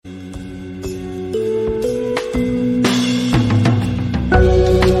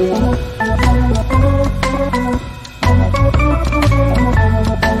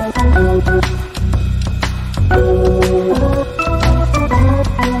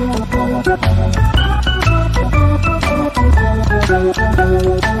The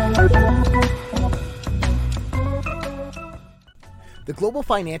global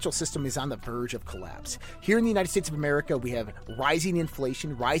financial system is on the verge of collapse. Here in the United States of America, we have rising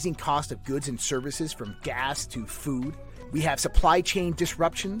inflation, rising cost of goods and services from gas to food. We have supply chain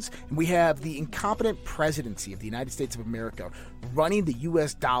disruptions, and we have the incompetent presidency of the United States of America running the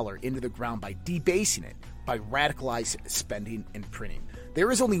U.S. dollar into the ground by debasing it, by radicalized spending and printing. There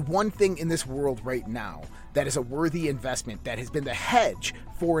is only one thing in this world right now that is a worthy investment that has been the hedge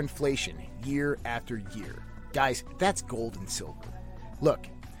for inflation year after year. Guys, that's gold and silver. Look,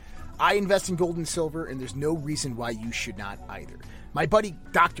 I invest in gold and silver, and there's no reason why you should not either. My buddy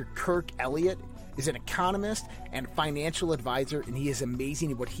Dr. Kirk Elliott is an economist and financial advisor, and he is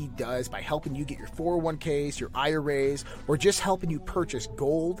amazing at what he does by helping you get your 401ks, your IRAs, or just helping you purchase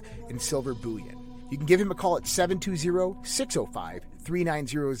gold and silver bullion. You can give him a call at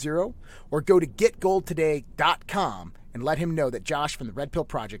 720-605-3900 or go to getgoldtoday.com and let him know that Josh from the Red Pill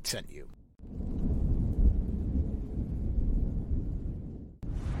Project sent you.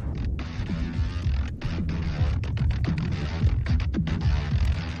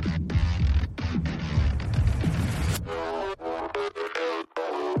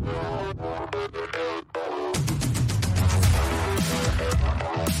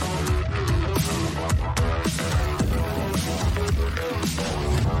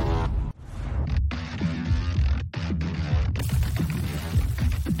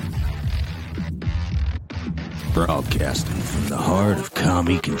 Broadcasting from the heart of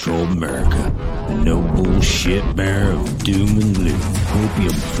commie-controlled America, the no bullshit bearer of doom and gloom,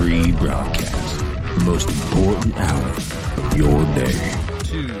 opium-free broadcast, the most important hour of your day.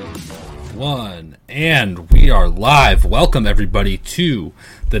 2, 1, and we are live. Welcome everybody to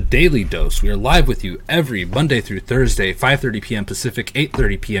the Daily Dose. We are live with you every Monday through Thursday, 5:30 p.m. Pacific,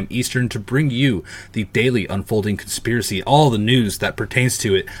 8:30 p.m. Eastern, to bring you the daily unfolding conspiracy, all the news that pertains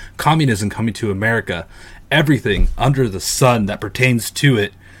to it, communism coming to America, everything under the sun that pertains to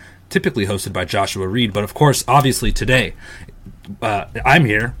it, typically hosted by Joshua Reed. But of course, obviously today, I'm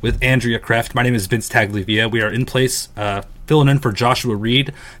here with Andrea Kreft. My name is Vince Taglivia. We are in place, filling in for Joshua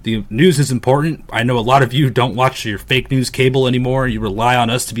Reed. The news is important. I know a lot of you don't watch your fake news cable anymore. You rely on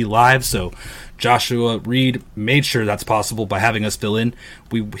us to be live, so Joshua Reed made sure that's possible by having us fill in.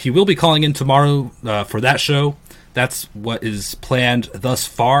 He will be calling in tomorrow for that show. That's what is planned thus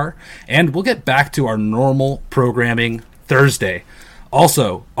far. And we'll get back to our normal programming Thursday.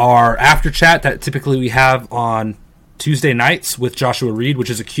 Also, our after chat that typically we have on Tuesday nights with Joshua Reed, which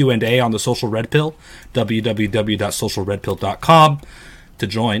is a Q&A on the Social Red Pill, www.socialredpill.com to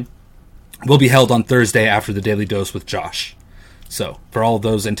join, will be held on Thursday after the Daily Dose with Josh. So, for all of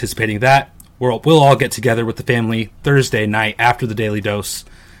those anticipating that, we'll all get together with the family Thursday night after the Daily Dose.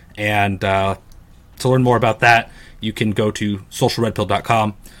 And to learn more about that, you can go to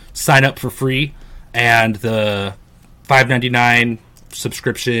socialredpill.com, sign up for free, and the $5.99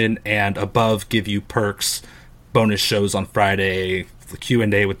 subscription and above give you perks, bonus shows on Friday, the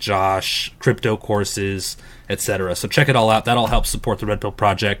Q&A with Josh, crypto courses, etc. So check it all out. That all helps support the Red Pill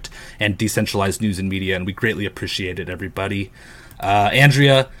Project and decentralized news and media, and we greatly appreciate it, everybody.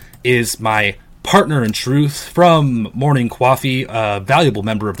 Andrea is my partner in truth from Morning Coffee, a valuable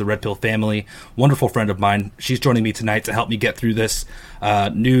member of the Red Pill family, wonderful friend of mine. She's joining me tonight to help me get through this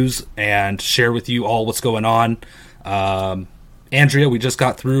news and share with you all what's going on. Andrea, we just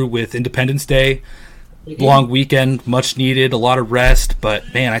got through with Independence Day. Long weekend, much needed, a lot of rest,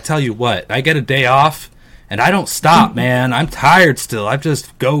 but man, I tell you what, I get a day off and I don't stop, man. I'm tired still. I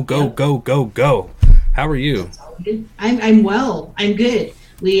just go. How are you? I'm well. I'm good.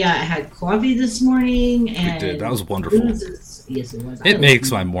 We had coffee this morning, and we did. That was wonderful. Yes, it was. It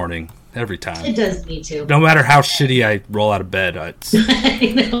makes my morning every time. It does me too. No matter how shitty I roll out of bed, I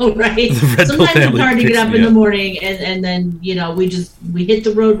know, right? Sometimes it's hard to get up in the morning, and then we hit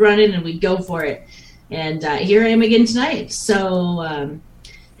the road running and we go for it. And here I am again tonight. So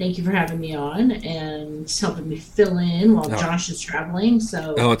thank you for having me on and helping me fill in while Josh is traveling.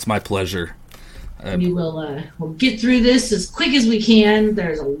 So it's my pleasure. We will we'll get through this as quick as we can.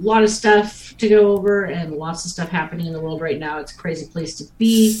 There's a lot of stuff to go over and lots of stuff happening in the world right now. It's a crazy place to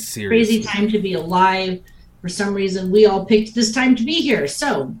be. Seriously. Crazy time to be alive. For some reason, we all picked this time to be here.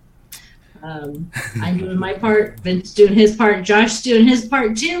 So I'm doing my part. Vince's doing his part. Josh's doing his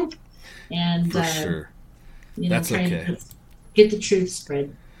part too. And for sure. That's trying to get the truth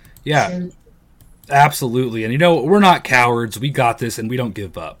spread. Yeah, absolutely. And we're not cowards. We got this, and we don't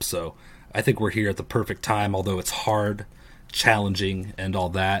give up. So I think we're here at the perfect time, although it's hard challenging and all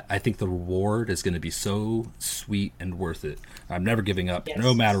that, I think the reward is going to be so sweet and worth it. I'm never giving up,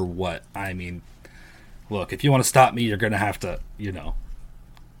 no matter what. I mean, look, if you want to stop me, you're going to have to,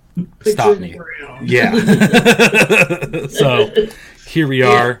 stop me. Yeah. So here we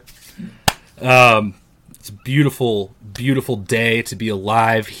are. It's a beautiful, beautiful day to be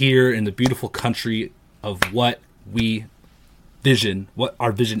alive here in the beautiful country of what our vision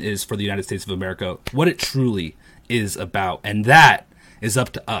is for the United States of America, what it truly is about. And that is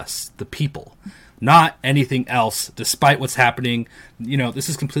up to us, the people, not anything else, despite what's happening. This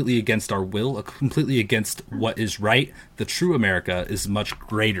is completely against our will, completely against what is right. The true America is much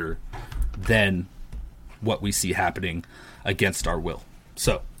greater than what we see happening against our will.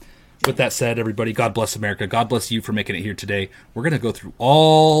 So, with that said, everybody, God bless America. God bless you for making it here today. We're going to go through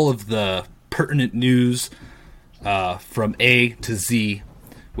all of the pertinent news from A to Z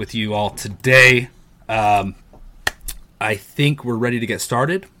with you all today. I think we're ready to get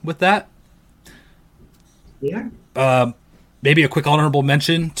started with that. We are. Maybe a quick honorable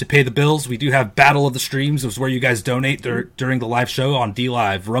mention to pay the bills. We do have Battle of the Streams. It was where you guys donate during the live show on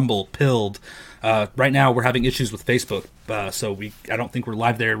DLive, Rumble, Pilled. Right now, we're having issues with Facebook, so I don't think we're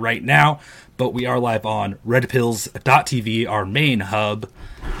live there right now, but we are live on redpills.tv, our main hub.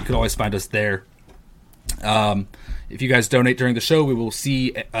 You can always find us there. If you guys donate during the show, we will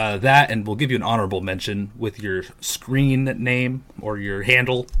see that, and we'll give you an honorable mention with your screen name or your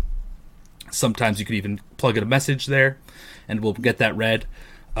handle. Sometimes you could even plug in a message there, and we'll get that read.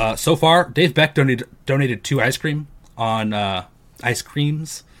 So far, Dave Beck donated 2 ice creams on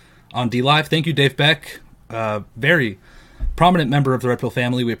DLive. Thank you, Dave Beck. Very prominent member of the Red Pill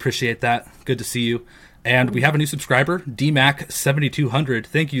family. We appreciate that. Good to see you. And we have a new subscriber, DMAC7200.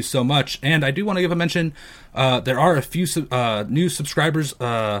 Thank you so much. And I do want to give a mention. There are a few new subscribers.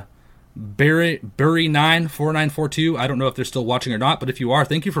 Burry94942. I don't know if they're still watching or not, but if you are,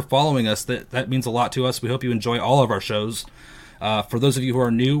 thank you for following us. That means a lot to us. We hope you enjoy all of our shows. For those of you who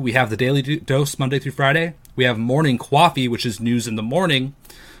are new, we have the Daily Dose Monday through Friday. We have Morning Coffee, which is news in the morning,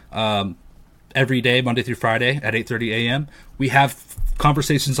 every day, Monday through Friday at 8:30 a.m. We have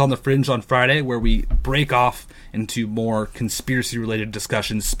Conversations on the Fringe on Friday, where we break off into more conspiracy-related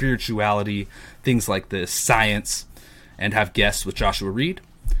discussions, spirituality, things like this, science, and have guests with Joshua Reed.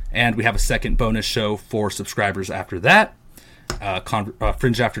 And we have a second bonus show for subscribers after that,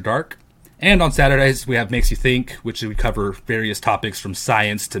 Fringe After Dark. And on Saturdays, we have Makes You Think, which we cover various topics from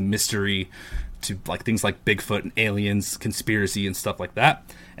science to mystery to things like Bigfoot and aliens, conspiracy, and stuff like that.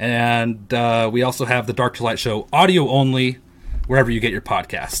 And we also have the Dark to Light show, audio only, wherever you get your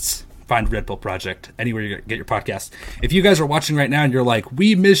podcasts. Find Red Pill Project anywhere you get your podcasts. If you guys are watching right now and you're like,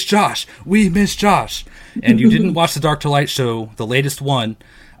 we miss Josh, and you didn't watch the Dark to Light show, the latest one,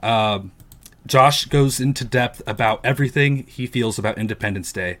 Josh goes into depth about everything he feels about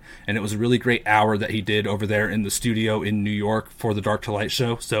Independence Day, and it was a really great hour that he did over there in the studio in New York for the Dark to Light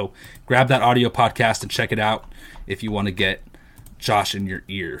show. So grab that audio podcast and check it out if you want to get Josh in your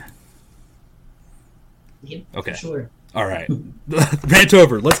ear. Yep, okay. Sure. All right. Rant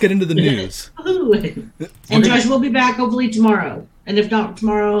over. Let's get into the news. And Josh will be back hopefully tomorrow. And if not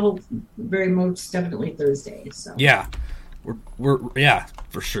tomorrow, very most definitely Thursday. So yeah. We're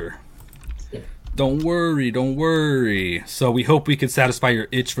for sure. Yeah. Don't worry. So we hope we can satisfy your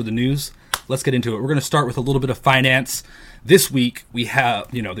itch for the news. Let's get into it. We're going to start with a little bit of finance. This week, we have,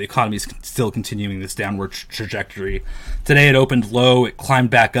 the economy is still continuing this downward trajectory. Today, it opened low, it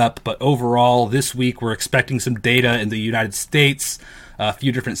climbed back up, but overall, this week, we're expecting some data in the United States, a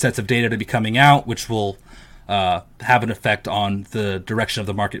few different sets of data to be coming out, which will have an effect on the direction of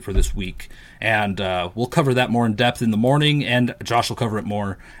the market for this week. And we'll cover that more in depth in the morning, and Josh will cover it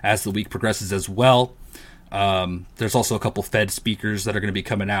more as the week progresses as well. There's also a couple Fed speakers that are going to be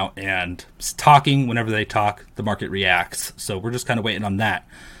coming out and talking. Whenever they talk, the market reacts. So we're just kind of waiting on that.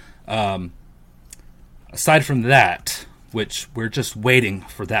 Aside from that, which we're just waiting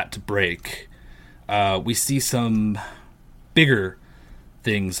for that to break, we see some bigger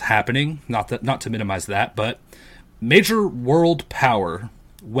things happening. Not to minimize that, but major world power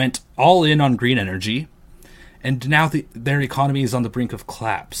went all in on green energy, and now their economy is on the brink of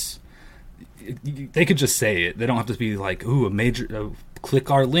collapse. They could just say it. They don't have to be like, ooh, a major, click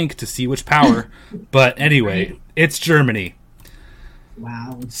our link to see which power. But anyway, it's Germany.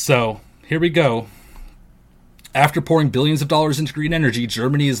 Wow. So here we go. After pouring billions of dollars into green energy,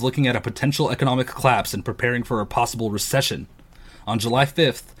 Germany is looking at a potential economic collapse and preparing for a possible recession. On July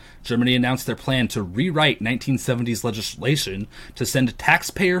 5th, Germany announced their plan to rewrite 1970s legislation to send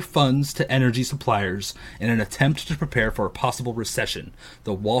taxpayer funds to energy suppliers in an attempt to prepare for a possible recession,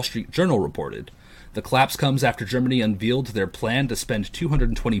 the Wall Street Journal reported. The collapse comes after Germany unveiled their plan to spend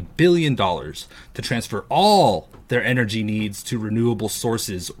 $220 billion to transfer all their energy needs to renewable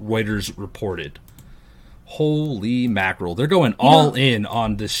sources, Reuters reported. Holy mackerel. They're going all in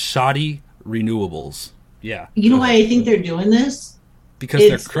on the shoddy renewables. Yeah. You know why I think they're doing this? Because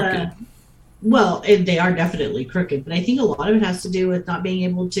they're crooked. They are definitely crooked, but I think a lot of it has to do with not being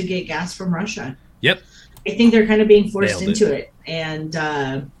able to get gas from Russia. Yep. I think they're kind of being forced into it. And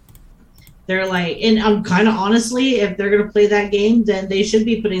they're like, and I'm kind of honestly, if they're going to play that game, then they should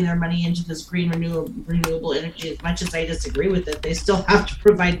be putting their money into this green renewable energy. As much as I disagree with it, they still have to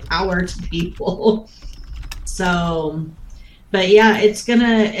provide power to people. So, but yeah, it's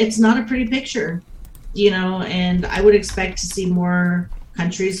not a pretty picture, and I would expect to see more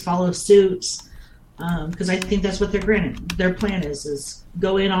countries follow suit, because I think that's what their plan is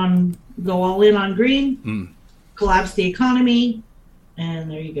go all in on green, collapse the economy, and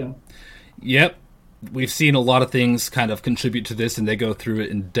there you go. Yep. We've seen a lot of things kind of contribute to this, and they go through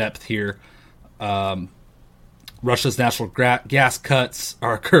it in depth here. Russia's natural gas cuts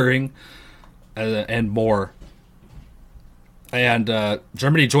are occurring, and more. And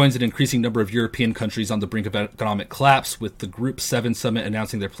Germany joins an increasing number of European countries on the brink of economic collapse, with the Group 7 summit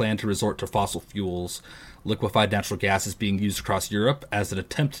announcing their plan to resort to fossil fuels. Liquefied natural gas is being used across Europe as an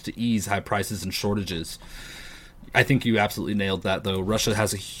attempt to ease high prices and shortages. I think you absolutely nailed that, though. Russia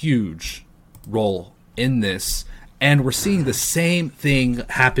has a huge role in this, and we're seeing the same thing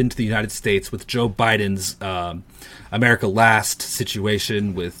happen to the United States with Joe Biden's America Last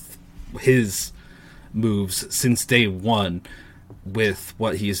situation, with his moves since day one, with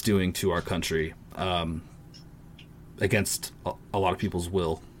what he is doing to our country, against a lot of people's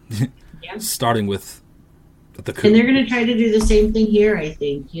will. Yeah. Starting with the coup. And they're going to try to do the same thing here, I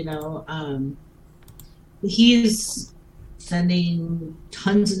think. He's sending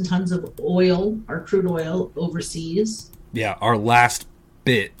tons and tons of oil, our crude oil, overseas. Yeah, our last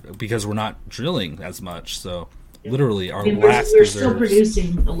bit, because we're not drilling as much. So literally our last we're reserves. Still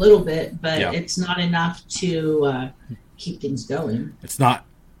producing a little bit, but it's not enough to keep things going. It's not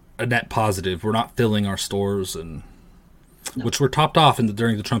a net positive. We're not filling our stores, and which were topped off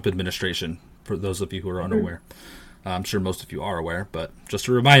during the Trump administration, for those of you who are unaware. I'm sure most of you are aware, but just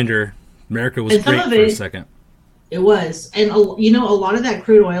a reminder, America was great for a second. It was. And, a lot of that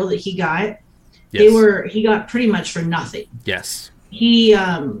crude oil that he got, he got pretty much for nothing. Yes.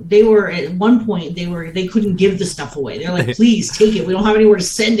 They were, at one point, they couldn't give the stuff away. They're like, please take it. We don't have anywhere to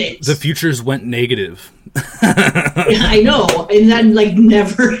send it. The futures went negative. I know. And that,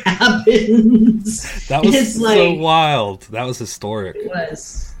 never happens. That was so wild. That was historic. It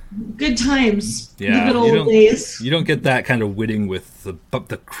was. Good times. Yeah. The good old days. You don't get that kind of witting with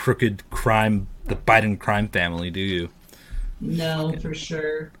the crooked crime, the Biden crime family, do you? No, for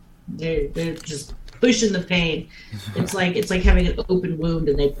sure. They're just pushing the pain. It's like having an open wound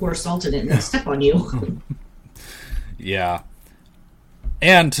and they pour salt in it and they step on you. Yeah.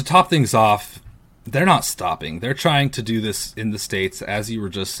 And to top things off, they're not stopping. They're trying to do this in the States, as you were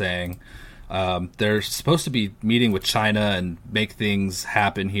just saying. They're supposed to be meeting with China and make things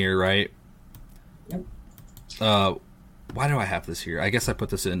happen here, right? Yep. Why do I have this here? I guess I put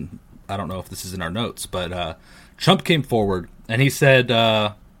this in. I don't know if this is in our notes, but Trump came forward and he said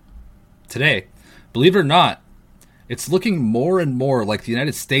today, believe it or not, it's looking more and more like the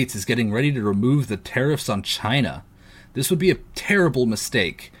United States is getting ready to remove the tariffs on China. This would be a terrible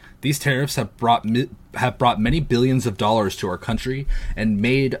mistake. These tariffs have brought many billions of dollars to our country and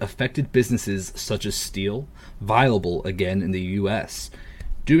made affected businesses such as steel viable again in the U.S.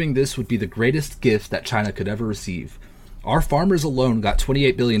 Doing this would be the greatest gift that China could ever receive. Our farmers alone got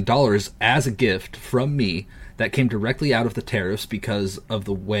 $28 billion as a gift from me that came directly out of the tariffs because of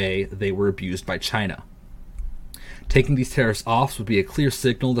the way they were abused by China. Taking these tariffs off would be a clear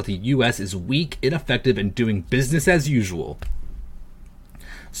signal that the U.S. is weak, ineffective, and doing business as usual.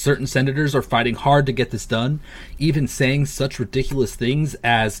 Certain senators are fighting hard to get this done, even saying such ridiculous things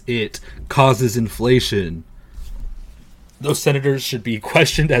as it causes inflation. Those senators should be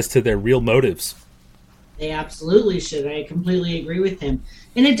questioned as to their real motives. They absolutely should. I completely agree with him.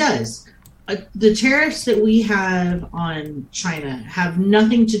 And it does. The tariffs that we have on China have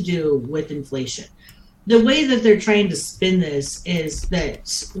nothing to do with inflation. The way that they're trying to spin this is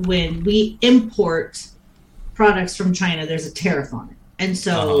that when we import products from China, there's a tariff on it. And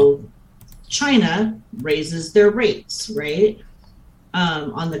so China raises their rates, right,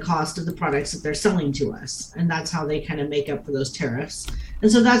 on the cost of the products that they're selling to us. And that's how they kind of make up for those tariffs.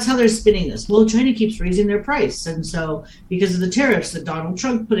 And so that's how they're spinning this. Well, China keeps raising their price. And so because of the tariffs that Donald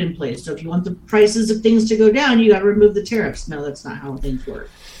Trump put in place. So if you want the prices of things to go down, you got to remove the tariffs. No, that's not how things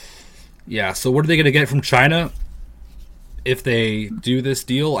work. Yeah, so what are they going to get from China if they do this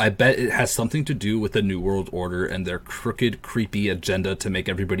deal? I bet it has something to do with the New World Order and their crooked, creepy agenda to make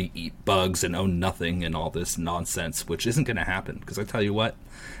everybody eat bugs and own nothing and all this nonsense, which isn't going to happen. Because I tell you what,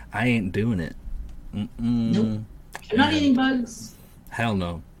 I ain't doing it. Nope. I'm not eating bugs. Hell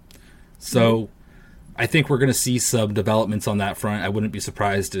no. So I think we're going to see some developments on that front. I wouldn't be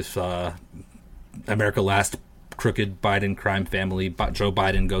surprised if America Last crooked Biden crime family, Joe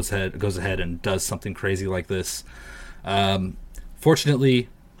Biden, goes ahead and does something crazy like this. Fortunately,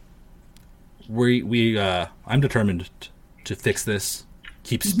 I'm determined to fix this,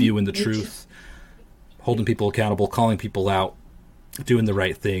 keep spewing the truth, holding people accountable, calling people out, doing the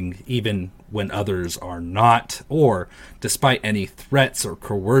right thing, even when others are not, or despite any threats or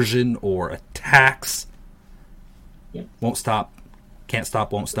coercion or attacks. Yep. Won't stop, can't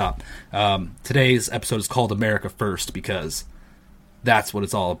stop, won't stop. Today's episode is called America First because that's what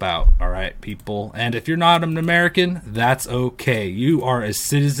it's all about, all right, people? And if you're not an American, that's okay. You are a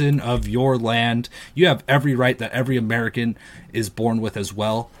citizen of your land. You have every right that every American is born with as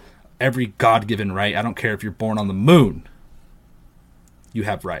well. Every God-given right. I don't care if you're born on the moon. You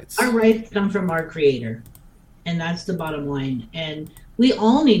have rights. Our rights come from our Creator, and that's the bottom line. And we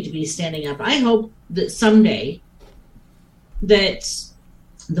all need to be standing up. I hope that someday that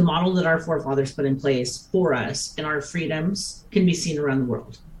the model that our forefathers put in place for us and our freedoms can be seen around the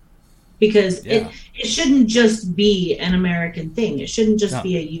world. Because it shouldn't just be an American thing. It shouldn't just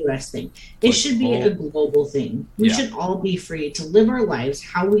be a U.S. thing. It should be a global thing. We should all be free to live our lives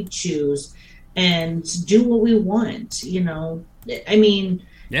how we choose and do what we want, you know. I mean,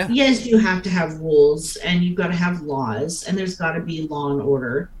 yes, you have to have rules and you've got to have laws and there's got to be law and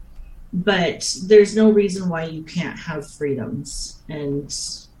order, but there's no reason why you can't have freedoms, and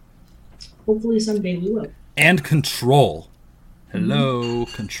hopefully someday we will. And control. Hello,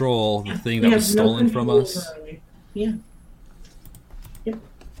 control, the thing that was stolen from us. Yeah. Yep.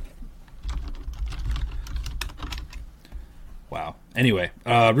 Wow. Anyway,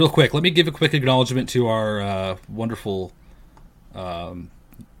 real quick, let me give a quick acknowledgement to our wonderful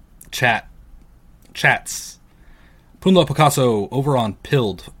chats. Punla Picasso over on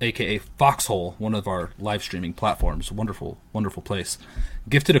Pilled, aka Foxhole, one of our live streaming platforms. Wonderful, wonderful place.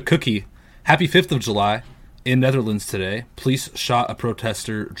 Gifted a cookie. Happy 5th of July in Netherlands today. Police shot a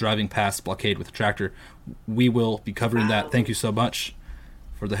protester driving past blockade with a tractor. We will be covering that. Thank you so much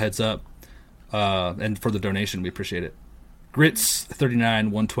for the heads up and for the donation. We appreciate it. Grits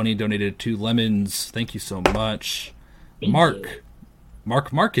 39-120 donated 2 lemons. Thank you so much. Mark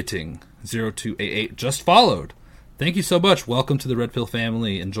Marketing 0288 just followed. Thank you so much. Welcome to the Red Pill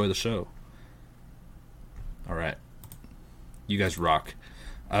family. Enjoy the show. All right. You guys rock.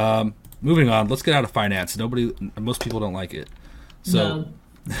 Moving on. Let's get out of finance. Most people don't like it. So,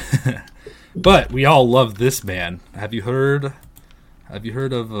 no. But we all love this man. Have you heard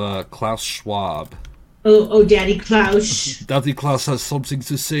of Klaus Schwab? Oh, Daddy Klaus. Daddy Klaus has something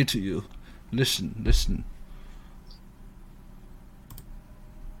to say to you. Listen.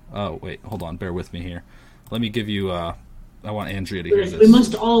 Oh, wait, hold on. Bear with me here. Let me give you, I want Andrea to hear this. We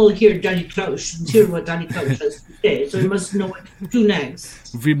must all hear Daddy Klaus and hear what Daddy Klaus has to say, so we must know what to do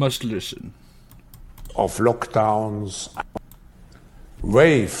next. We must listen. Of lockdowns,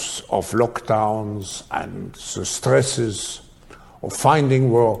 waves of lockdowns, and the stresses of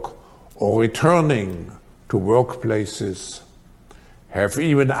finding work or returning to workplaces have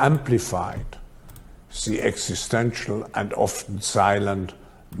even amplified the existential and often silent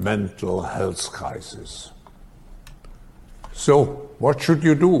mental health crisis. So, what should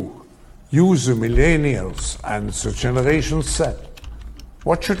you do? You, the millennials and the Generation Z,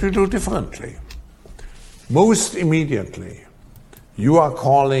 what should you do differently? Most immediately, you are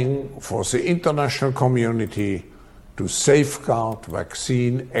calling for the international community to safeguard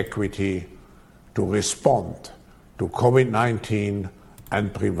vaccine equity, to respond to COVID-19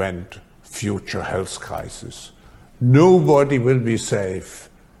 and prevent future health crises. Nobody will be safe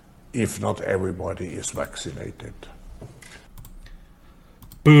if not everybody is vaccinated.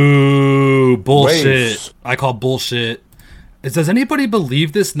 Boo! Bullshit. Waves. I call bullshit. Does anybody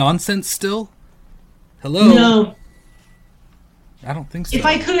believe this nonsense still? Hello? No. I don't think so. If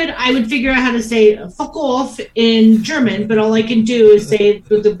I could, I would figure out how to say fuck off in German, but all I can do is say it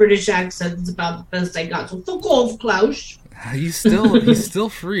with the British accent. It's about the best I got. So fuck off, Klaus. He's still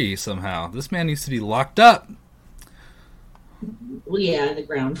free somehow. This man needs to be locked up. Well, yeah, in the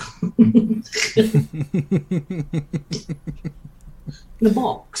ground. The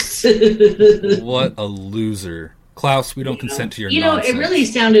box. What a loser. Klaus, we don't consent to your nonsense. It really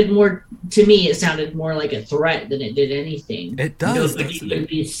sounded more to me, it sounded more like a threat than it did anything. It does. Nobody will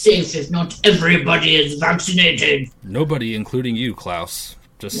be safe if not everybody is vaccinated. Nobody, including you, Klaus.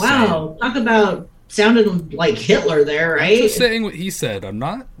 Just wow, talk about sounded like Hitler there, right? Just saying what he said. I'm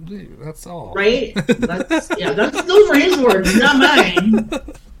not. That's all. Right? Those were his words, not mine.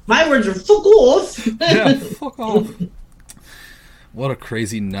 My words are fuck off. Yeah, fuck off. What a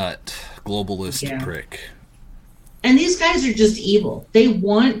crazy nut, globalist prick. And these guys are just evil. They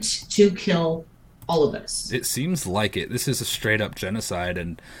want to kill all of us. It seems like it. This is a straight up genocide,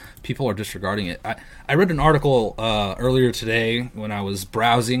 and people are disregarding it. I read an article earlier today when I was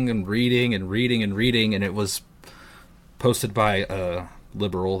browsing and reading, and it was posted by a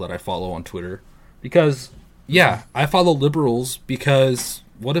liberal that I follow on Twitter. Because, yeah, I follow liberals because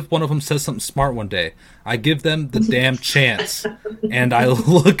what if one of them says something smart one day? I give them the damn chance, and I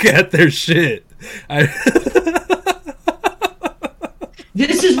look at their shit.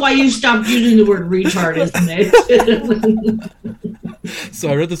 This is why you stopped using the word retard, isn't it? So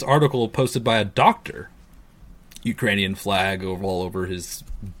I read this article posted by a doctor. Ukrainian flag all over his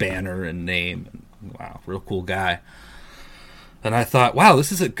banner and name. Wow, real cool guy. And I thought, wow,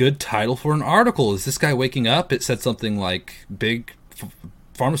 this is a good title for an article. Is this guy waking up? It said something like big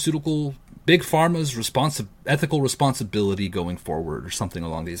pharma's ethical responsibility going forward, or something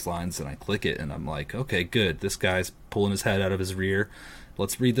along these lines. And I click it, and I'm like, okay, good. This guy's pulling his head out of his rear.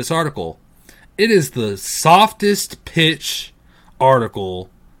 Let's read this article. It is the softest pitch article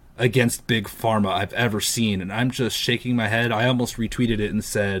against Big Pharma I've ever seen, and I'm just shaking my head. I almost retweeted it and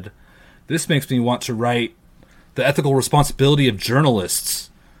said, this makes me want to write the ethical responsibility of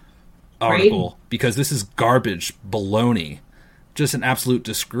journalists article, right? Because this is garbage, baloney. Just an absolute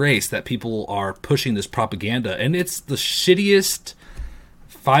disgrace that people are pushing this propaganda, and it's the shittiest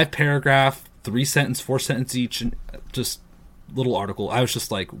 5-paragraph, 3-sentence, 4-sentence each, and just little article. I was just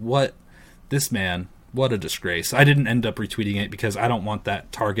like, what? This man, what a disgrace. I didn't end up retweeting it because I don't want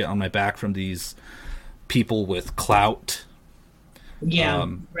that target on my back from these people with clout. Yeah,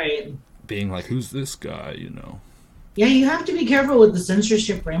 right. Being like, who's this guy, Yeah, you have to be careful with the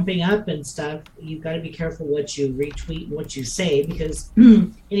censorship ramping up and stuff. You've got to be careful what you retweet and what you say, because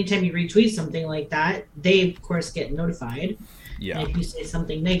anytime you retweet something like that, they, of course, get notified. Yeah. And if you say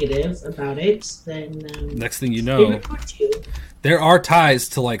something negative about it, then next thing you know, there are ties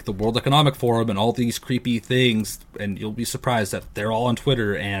to like the World Economic Forum and all these creepy things, and you'll be surprised that they're all on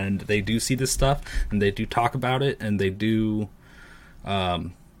Twitter and they do see this stuff and they do talk about it and they do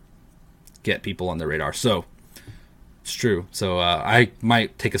get people on their radar. So it's true. So I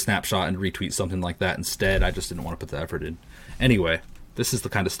might take a snapshot and retweet something like that instead. I just didn't want to put the effort in. Anyway, this is the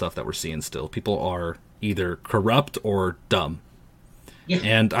kind of stuff that we're seeing still. People are either corrupt or dumb. Yeah.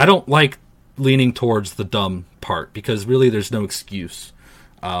 And I don't like leaning towards the dumb part, because really there's no excuse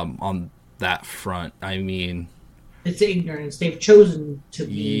on that front. I mean, it's ignorance. They've chosen to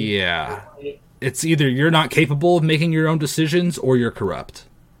be. Yeah. It's either you're not capable of making your own decisions or you're corrupt.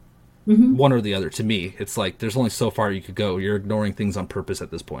 Mm-hmm. One or the other. To me, it's like there's only so far you could go. You're ignoring things on purpose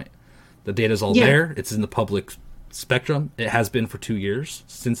at this point. The data's all there. It's in the public spectrum. It has been for 2 years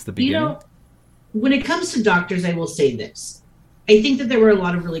since the beginning. When it comes to doctors, I will say this. I think that there were a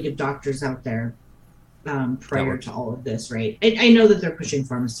lot of really good doctors out there prior to all of this, right? I know that they're pushing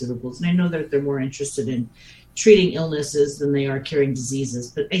pharmaceuticals, and I know that they're more interested in treating illnesses than they are curing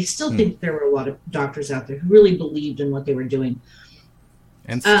diseases. But I still think there were a lot of doctors out there who really believed in what they were doing.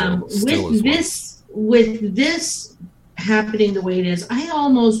 And still with this happening the way it is, I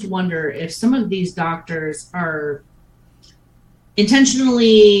almost wonder if some of these doctors are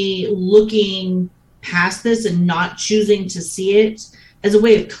intentionally looking past this and not choosing to see it as a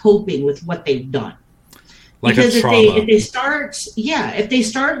way of coping with what they've done. Like because if they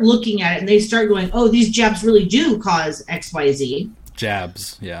start looking at it and they start going, oh, these jabs really do cause XYZ.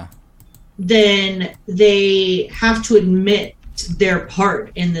 Jabs, yeah. Then they have to admit their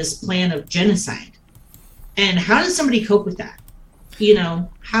part in this plan of genocide. And how does somebody cope with that?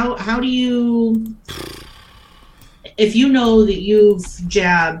 How do you, if you know that you've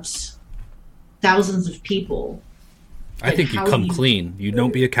jabbed thousands of people, I think you come clean. You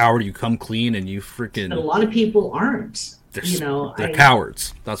don't be a coward. You come clean, and you freaking. A lot of people aren't. They're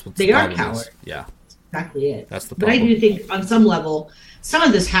cowards. That's what they are. Cowards. Yeah, that's exactly it. That's the problem. But I do think, on some level, some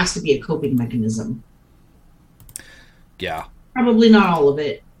of this has to be a coping mechanism. Yeah. Probably not all of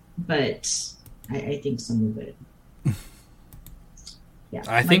it, but I think some of it. Yeah.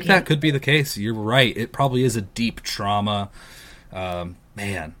 I think that could be the case. You're right. It probably is a deep trauma.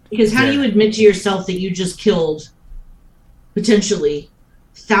 Man. Because how do you admit to yourself that you just killed potentially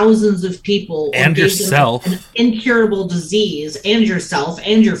thousands of people and yourself an incurable disease, and yourself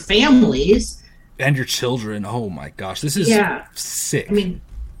and your families and your children. Oh my gosh, this is sick. I mean,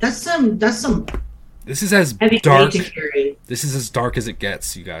 that's some this is as dark. This is as dark as it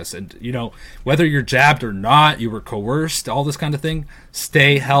gets, you guys. And you know, whether you're jabbed or not, you were coerced, all this kind of thing.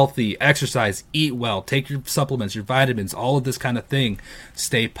 Stay healthy, exercise, eat well, take your supplements, your vitamins, all of this kind of thing.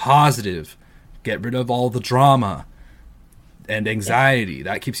 Stay positive. Get rid of all the drama and anxiety.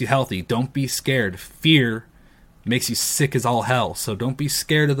 That keeps you healthy. Don't be scared. Fear makes you sick as all hell. So don't be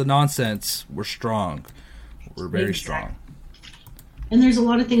scared of the nonsense. We're strong. We're very strong. And there's a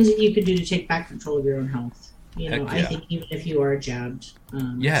lot of things that you could do to take back control of your own health. You know, Heck yeah. I think even if you are jabbed,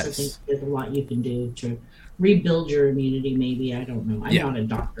 yes. I think there's a lot you can do to rebuild your immunity. Maybe, I don't know. I'm not a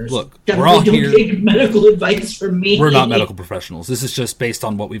doctor. Look, so we're all here. Don't take medical advice from me. We're not medical professionals. This is just based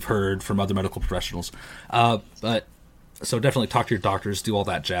on what we've heard from other medical professionals. But so definitely talk to your doctors, do all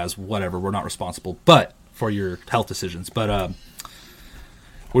that jazz, whatever. We're not responsible, but for your health decisions. But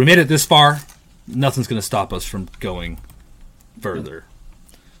we made it this far. Nothing's going to stop us from going further.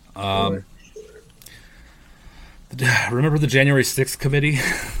 Remember the January 6th committee?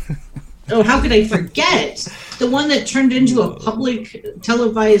 Oh, how could I forget? The one that turned into a public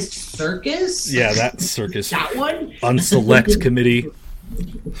televised circus? Yeah, that circus. That one? Unselect committee.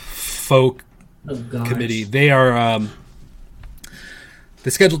 Folk committee. They are... they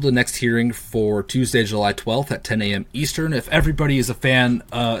scheduled the next hearing for Tuesday, July 12th at 10 a.m. Eastern. If anybody's a fan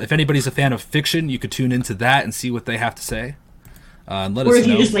of fiction, you could tune into that and see what they have to say. And let us know. Or if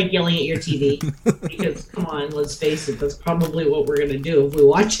you just like yelling at your TV. Because, come on, let's face it, that's probably what we're going to do if we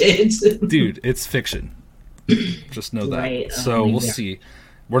watch it. Dude, it's fiction. Just know that. Right. So we'll see.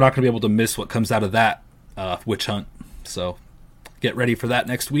 We're not going to be able to miss what comes out of that witch hunt. So get ready for that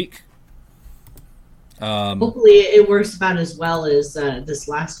next week. Hopefully it works about as well as this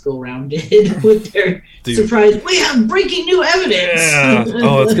last go round did with their surprise. We have breaking new evidence. Yeah.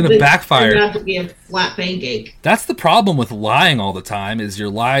 Oh, it's going to backfire. It's going to have to be a flat pancake. That's the problem with lying all the time is your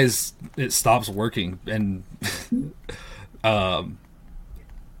lies, it stops working. And I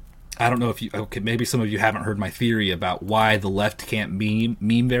don't know if maybe some of you haven't heard my theory about why the left can't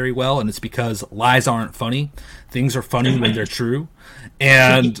meme very well. And it's because lies aren't funny. Things are funny when they're true.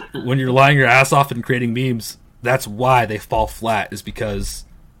 And when you're lying your ass off and creating memes, that's why they fall flat, is because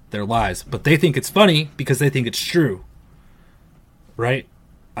they're lies. But they think it's funny because they think it's true. Right?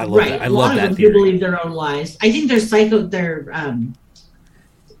 I love that. I love that theory. A lot of them do believe their own lies. I think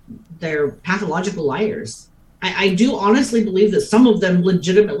they're pathological liars. I do honestly believe that some of them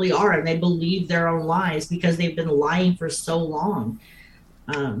legitimately are, and they believe their own lies because they've been lying for so long.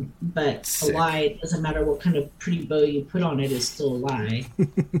 But Sick. A lie, doesn't matter what kind of pretty bow you put on it, is still a lie.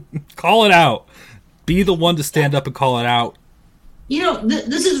 Call it out. Be the one to stand up and call it out. You know,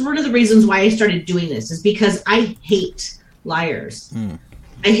 this is one of the reasons why I started doing this, is because I hate liars.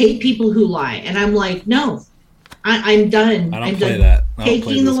 I hate people who lie. And I'm like, no, I'm done. I'm done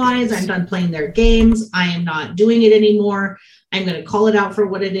taking the lies. I'm done playing their games. I am not doing it anymore. I'm going to call it out for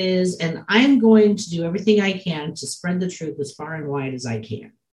what it is, and I'm going to do everything I can to spread the truth as far and wide as I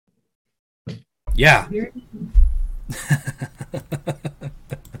can. Yeah.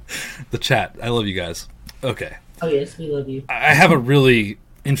 The chat. I love you guys. Okay. Oh, yes, we love you. I have a really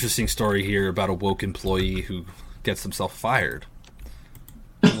interesting story here about a woke employee who gets himself fired.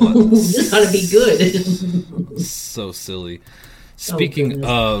 This ought to be good. So silly. Speaking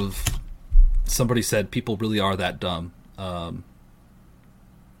of, somebody said people really are that dumb.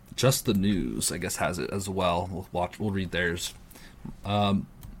 Just the News, I guess, has it as well. We'll read theirs.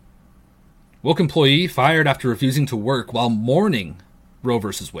 Woke employee fired after refusing to work while mourning Roe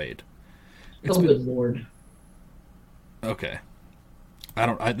versus Wade. Good Lord. Okay.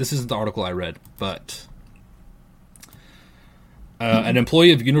 This isn't the article I read, but an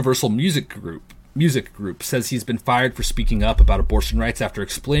employee of Universal Music Group says he's been fired for speaking up about abortion rights after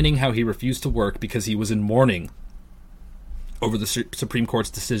explaining how he refused to work because he was in mourning over the Supreme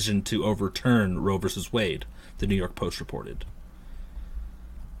Court's decision to overturn Roe versus Wade, the New York Post reported.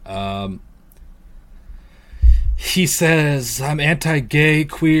 He says, I'm anti-gay,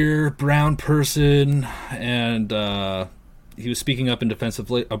 queer, brown person, and he was speaking up in defense of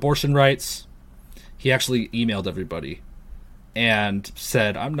abortion rights. He actually emailed everybody and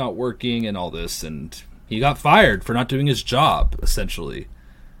said, I'm not working and all this, and he got fired for not doing his job, essentially.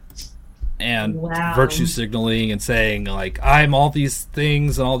 And virtue signaling and saying, like, I'm all these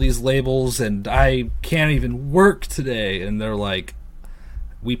things and all these labels and I can't even work today. And they're like,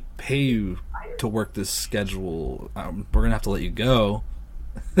 we pay you to work this schedule. We're going to have to let you go.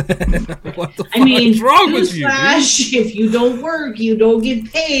 What the fuck is wrong with you? If you don't work, you don't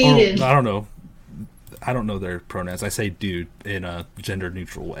get paid. I don't know. I don't know their pronouns. I say dude in a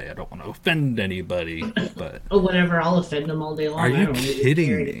gender-neutral way. I don't want to offend anybody, but whatever. I'll offend them all day long. Are you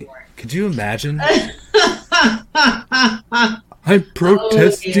kidding me? Anymore. Could you imagine? I'm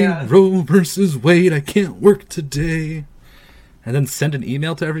protesting Roe versus Wade. I can't work today. And then send an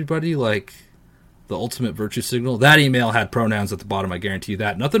email to everybody like the ultimate virtue signal. That email had pronouns at the bottom. I guarantee you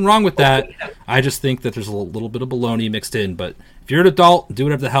that. Nothing wrong with that. I just think that there's a little bit of baloney mixed in. But if you're an adult, do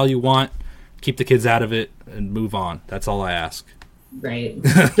whatever the hell you want. Keep the kids out of it and move on. That's all I ask. Right.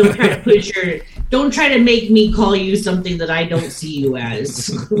 Don't try to don't try to make me call you something that I don't see you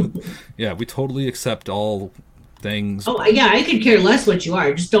as. Yeah, we totally accept all things. Oh, yeah, I could care less what you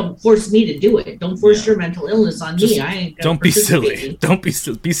are. Just don't force me to do it. Don't force your mental illness on me. I ain't don't be silly. Don't be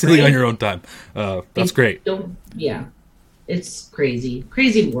silly. Be silly on your own time. That's great. It's crazy.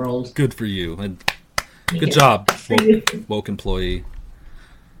 Crazy world. Good for you. And good job, woke employee.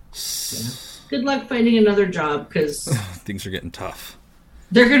 Yeah. Good luck finding another job, because things are getting tough.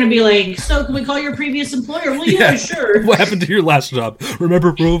 They're going to be like, so can we call your previous employer? Well, yeah, sure. What happened to your last job?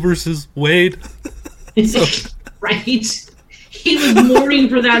 Remember Roe versus Wade? Right. He was mourning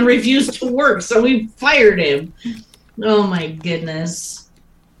for that and refused to work, so we fired him. Oh, my goodness.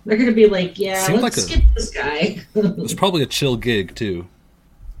 They're going to be like, let's skip this guy. It was probably a chill gig, too.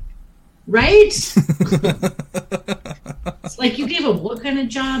 Right? It's like, you gave him what kind of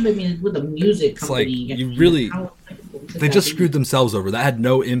job? I mean, with a music company. It's like, they just screwed themselves over. That had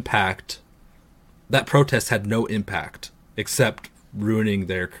no impact. That protest had no impact except ruining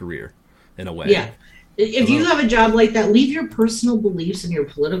their career in a way. Yeah. If you have a job like that, leave your personal beliefs and your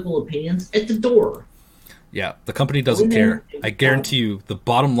political opinions at the door. Yeah, the company doesn't care. I guarantee you, the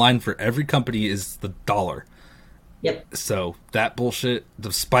bottom line for every company is the dollar. Yep. So that bullshit,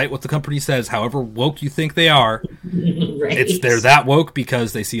 despite what the company says, however woke you think they are, right. They're that woke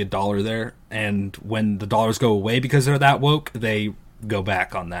because they see a dollar there. And when the dollars go away because they're that woke, they go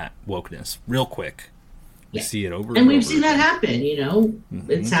back on that wokeness real quick. We see it over and we've seen that happen,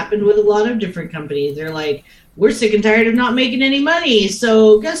 It's happened with a lot of different companies. They're like, we're sick and tired of not making any money,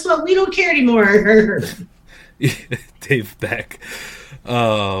 so guess what? We don't care anymore. Dave Beck.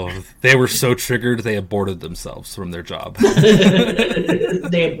 Oh, they were so triggered they aborted themselves from their job.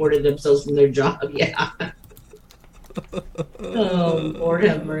 They aborted themselves from their job, yeah. Oh, Lord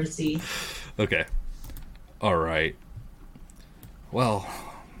have mercy. Okay. All right. Well,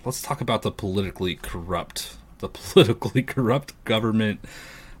 let's talk about the politically corrupt government.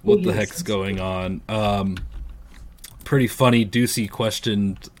 What the heck's going on? Pretty funny. Ducey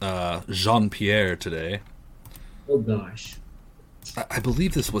questioned Jean-Pierre today. Oh, gosh. I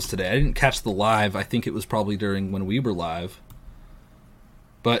believe this was today. I didn't catch the live. I think it was probably during when we were live.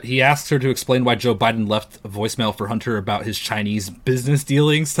 But he asked her to explain why Joe Biden left a voicemail for Hunter about his Chinese business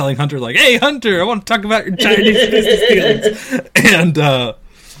dealings, telling Hunter, like, hey, Hunter, I want to talk about your Chinese business dealings. And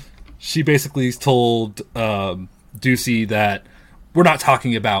she basically told Ducey that we're not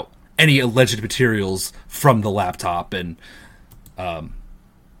talking about any alleged materials from the laptop, and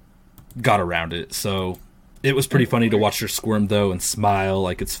got around it. So it was pretty funny to watch her squirm, though, and smile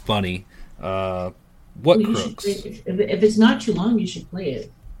like it's funny. What crooks? If it's not too long, you should play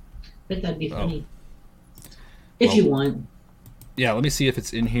it. I bet that'd be funny. If you want. Yeah, let me see if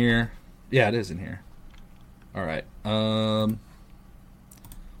it's in here. Yeah, it is in here. All right. Are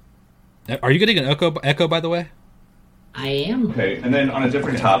you getting an echo, by the way? I am. Okay, and then on a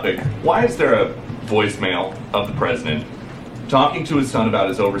different topic, why is there a voicemail of the president talking to his son about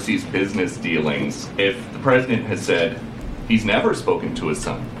his overseas business dealings if the president has said he's never spoken to his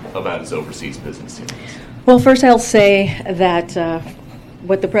son about his overseas business dealings? Well, first I'll say that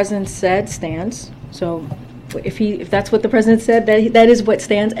what the president said stands. So if that's what the president said, that is what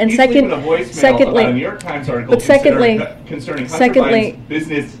stands. And secondly, about a New York Times article concerning Hunter Biden's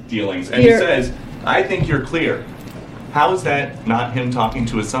business dealings, and he says, "I think you're clear." How is that not him talking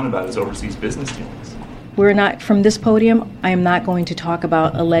to his son about his overseas business dealings? We're not, from this podium, I am not going to talk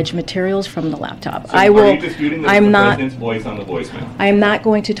about alleged materials from the laptop. So are you disputing the president's voice on the voicemail? I am not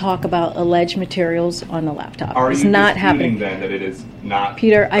going to talk about alleged materials on the laptop. Are it's you not disputing happening. Then that it is not?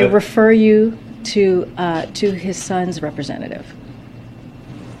 Peter, I refer you to his son's representative.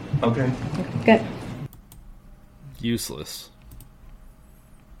 Okay. Okay. Useless.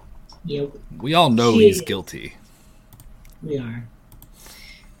 Yep. We all know he's guilty. We are.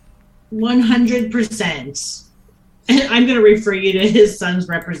 100%. I'm going to refer you to his son's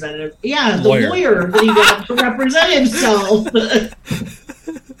representative. Yeah, the lawyer that he got to represent himself.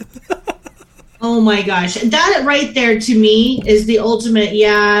 Oh my gosh. That right there to me is the ultimate,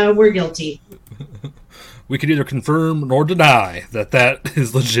 yeah, we're guilty. We could either confirm nor deny that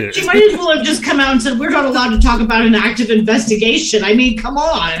is legit. She might as well have just come out and said, we're not allowed to talk about an active investigation. I mean, come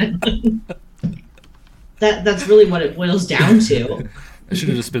on. That's really what it boils down to. I should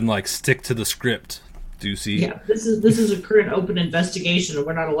have just been like, stick to the script, Ducey. Yeah, this is a current open investigation and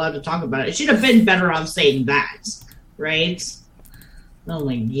we're not allowed to talk about it. It should have been better off saying that, right? Oh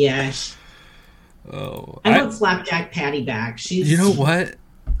my gosh. Oh, I want Flapjack Patty back. You know what?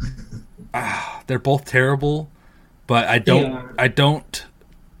 They're both terrible, but I don't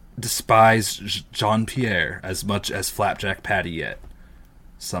despise Jean-Pierre as much as Flapjack Patty yet.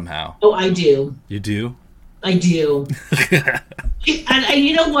 Somehow. Oh, I do. You do? I do. and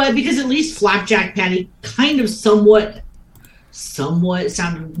you know what? Because at least Flapjack Patty kind of somewhat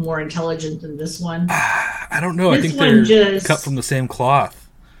sounded more intelligent than this one. I don't know. I think they're cut from the same cloth.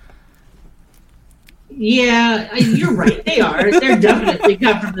 Yeah, you're right. They are. They're definitely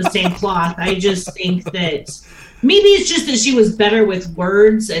cut from the same cloth. I just think that maybe it's just that she was better with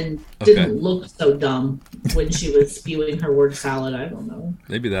words and didn't look so dumb when she was spewing her word salad. I don't know.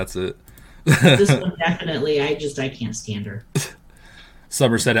 Maybe that's it. This one definitely, I can't stand her.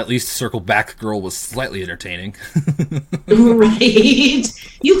 Summer said at least Circle Back Girl was slightly entertaining. Right.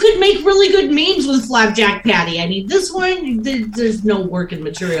 You could make really good memes with Flapjack Patty. I mean, this one, there's no working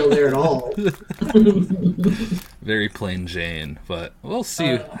material there at all. Very plain Jane, but we'll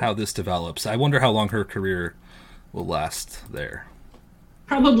see how this develops. I wonder how long her career will last there.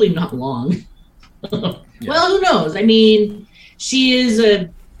 Probably not long. Yeah. Well, who knows? I mean, she is a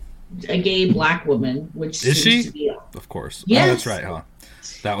gay black woman, which is she? To be, of course. Yes. Oh, that's right, huh?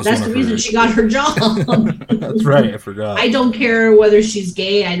 That's the reason she got her job. That's right. I forgot. I don't care whether she's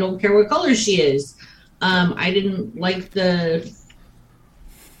gay. I don't care what color she is. I didn't like the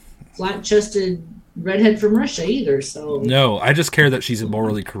flat-chested redhead from Russia either. So no, I just care that she's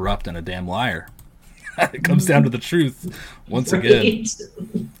morally corrupt and a damn liar. It comes down to the truth once again.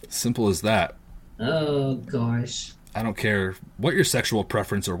 Simple as that. Oh gosh. I don't care what your sexual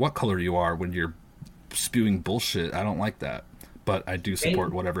preference or what color you are when you're spewing bullshit. I don't like that. But I do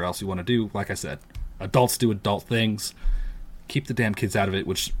support whatever else you want to do. Like I said, adults do adult things. Keep the damn kids out of it,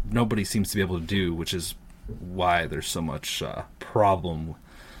 which nobody seems to be able to do, which is why there's so much problem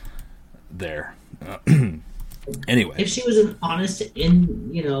there. Anyway, if she was an honest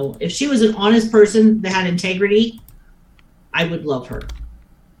if she was an honest person that had integrity, I would love her.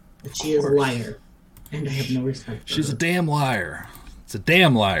 But she is a liar, and I have no respect for She's her. A damn liar. It's a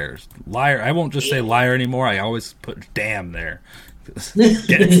damn liar. Liar. I won't just say liar anymore. I always put damn there.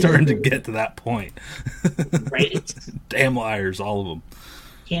 It's starting to get to that point. Right. Damn liars, all of them.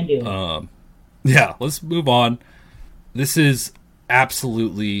 Can do. Yeah, let's move on. This is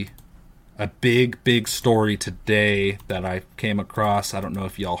absolutely a big story today that I came across. I don't know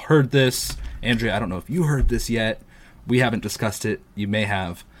if y'all heard this. Andrea, I don't know if you heard this yet. We haven't discussed it. You may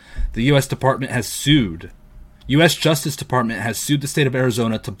have. The U.S. Department has sued. U.S. Justice Department has sued the state of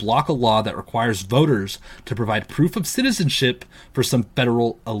Arizona to block a law that requires voters to provide proof of citizenship for some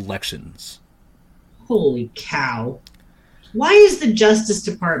federal elections. Holy cow. Why is the Justice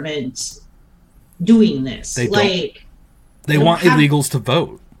Department doing this? They want illegals to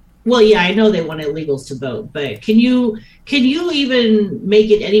vote. Well, yeah, I know they want illegals to vote, but can you even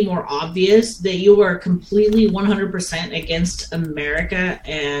make it any more obvious that you are completely 100% against America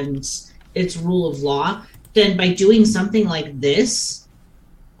and its rule of law? Then by doing something like this,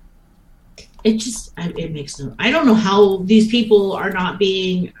 it makes no. I don't know how these people are not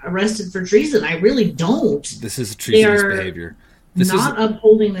being arrested for treason. I really don't. This is treasonous behavior. This not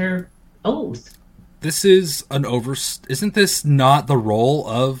upholding their oath. This is Isn't this not the role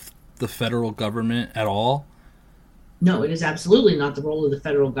of the federal government at all? No, it is absolutely not the role of the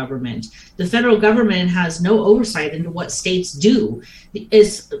federal government. The federal government has no oversight into what states do.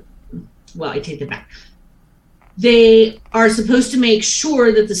 I take that back. They are supposed to make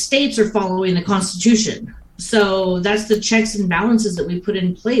sure that the states are following the Constitution. So that's the checks and balances that we put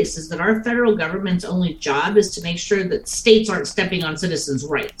in place, is that our federal government's only job is to make sure that states aren't stepping on citizens'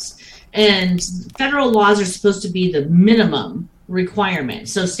 rights. And federal laws are supposed to be the minimum requirement.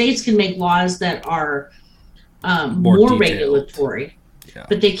 So states can make laws that are more regulatory,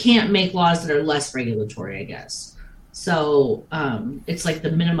 but they can't make laws that are less regulatory, I guess. So it's like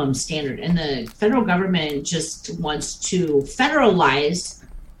the minimum standard. And the federal government just wants to federalize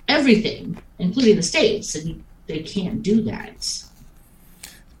everything, including the states. And they can't do that.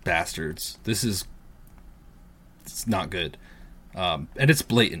 Bastards. It's not good. And it's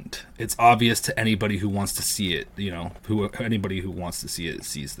blatant. It's obvious to anybody who wants to see it. Anybody who wants to see it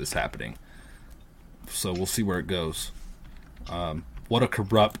sees this happening. So we'll see where it goes. What a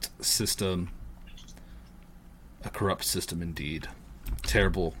corrupt system. A corrupt system indeed.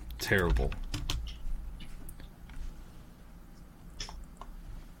 Terrible, terrible.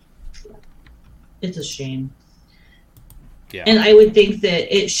 It's a shame. Yeah. And I would think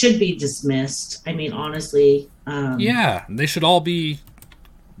that it should be dismissed. I mean, honestly. Yeah, they should all be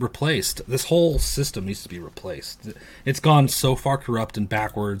replaced. This whole system needs to be replaced. It's gone so far corrupt and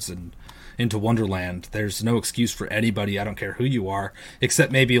backwards and into Wonderland. There's no excuse for anybody, I don't care who you are,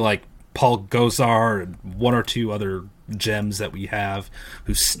 except maybe like Paul Gosar and one or two other gems that we have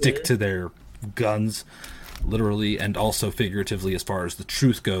who stick to their guns, literally and also figuratively as far as the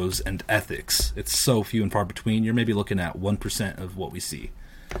truth goes and ethics. It's so few and far between. You're maybe looking at 1% of what we see.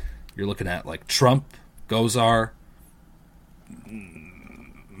 You're looking at like Trump, Gosar.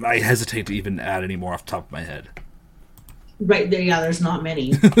 I hesitate to even add any more off the top of my head. Right there, yeah, there's not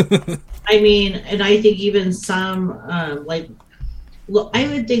many. I mean, and I think even some, I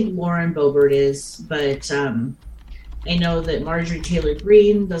would think Lauren Boebert is, but I know that Marjorie Taylor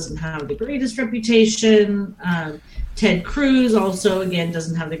Greene doesn't have the greatest reputation. Ted Cruz also, again,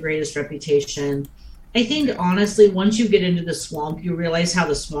 doesn't have the greatest reputation. I think, honestly, once you get into the swamp, you realize how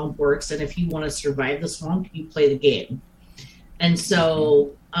the swamp works, and if you want to survive the swamp, you play the game. And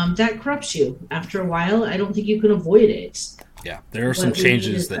so that corrupts you. After a while, I don't think you can avoid it. Yeah, there are some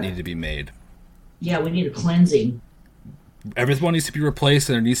changes that need to be made. Yeah, we need a cleansing. Everyone needs to be replaced,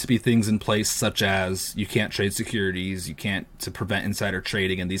 and there needs to be things in place such as you can't trade securities, you can't to prevent insider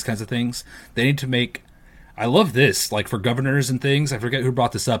trading and these kinds of things. They need to make, I love this, like for governors and things, I forget who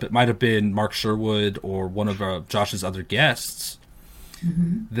brought this up, it might have been Mark Sherwood or one of Josh's other guests,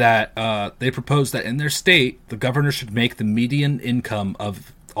 that they proposed that in their state, the governor should make the median income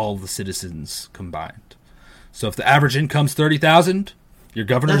of all the citizens combined. So if the average income's $30,000, your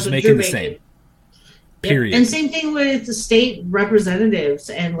governor's making the same. Period. And same thing with the state representatives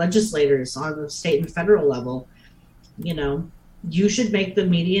and legislators on the state and federal level. You know, you should make the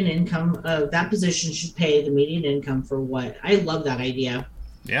median income of that position should pay the median income for what. I love that idea.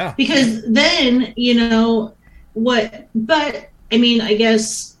 Yeah. Because then, you know, but I mean, I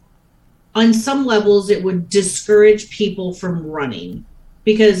guess on some levels it would discourage people from running.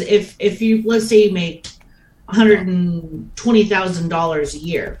 Because if you, let's say you make $120,000 a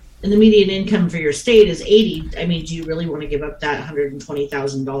year, and the median income for your state is $80,000. I mean, do you really want to give up that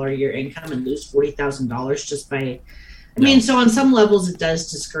 $120,000 a year income and lose $40,000 just by? I mean, so on some levels it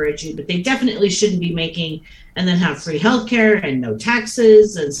does discourage you, but they definitely shouldn't be making and then have free healthcare and no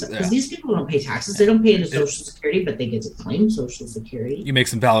taxes, and because these people don't pay taxes, they don't pay into Social Security, but they get to claim Social Security. You make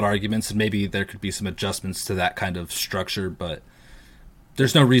some valid arguments, and maybe there could be some adjustments to that kind of structure, but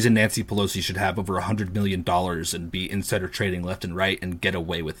there's no reason Nancy Pelosi should have over $100 million and be insider trading left and right and get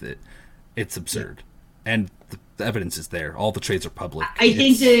away with it. It's absurd. Yeah. And the evidence is there. All the trades are public. I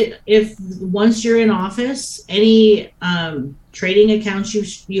think that if once you're in office, any trading accounts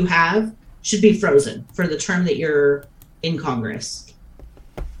you have should be frozen for the term that you're in Congress.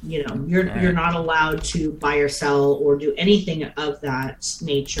 You know, you're not allowed to buy or sell or do anything of that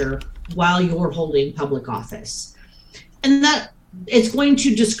nature while you're holding public office. And that it's going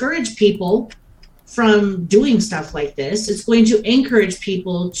to discourage people from doing stuff like this. It's going to encourage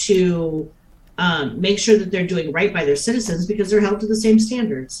people to make sure that they're doing right by their citizens because they're held to the same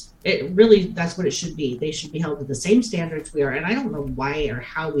standards. It really, that's what it should be. They should be held to the same standards we are. And I don't know why or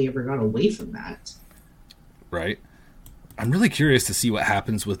how we ever got away from that. Right. I'm really curious to see what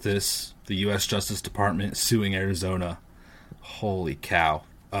happens with this. The U.S. Justice Department suing Arizona. Holy cow.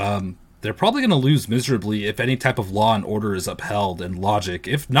 They're probably going to lose miserably if any type of law and order is upheld and logic.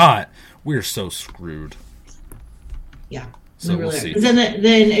 If not, we're so screwed. Yeah, so we'll see. Then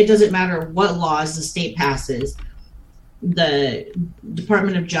it doesn't matter what laws the state passes. The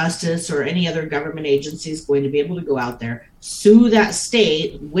Department of Justice or any other government agency is going to be able to go out there, sue that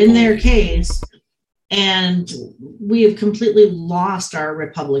state, win their case, and we have completely lost our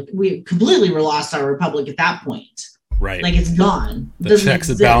republic. We completely lost our republic at that point. Right. Like it's gone. The checks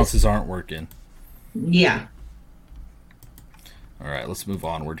and balances aren't working. Yeah. All right, let's move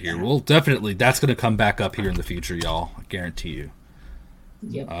onward here. We'll definitely, that's going to come back up here in the future, y'all. I guarantee you.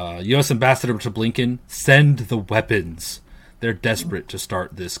 Yep. U.S. Ambassador to Blinken, send the weapons. They're desperate to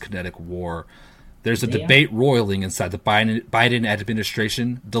start this kinetic war. There's a debate roiling inside the Biden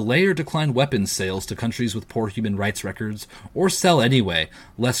administration. Delay or decline weapons sales to countries with poor human rights records, or sell anyway,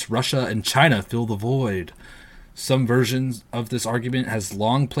 lest Russia and China fill the void. Some versions of this argument has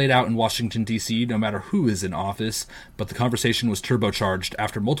long played out in Washington, D.C., no matter who is in office, but the conversation was turbocharged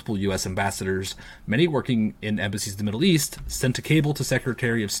after multiple U.S. ambassadors, many working in embassies in the Middle East, sent a cable to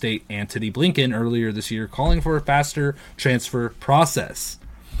Secretary of State Antony Blinken earlier this year calling for a faster transfer process.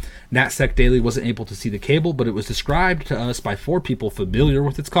 NatSec Daily wasn't able to see the cable, but it was described to us by 4 people familiar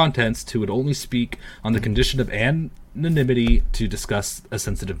with its contents who would only speak on the condition of anonymity to discuss a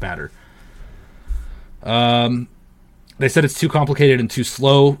sensitive matter. They said it's too complicated and too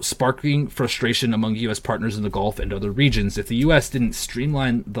slow, sparking frustration among U.S. partners in the Gulf and other regions. If the U.S. didn't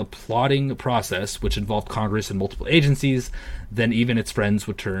streamline the plotting process, which involved Congress and multiple agencies, then even its friends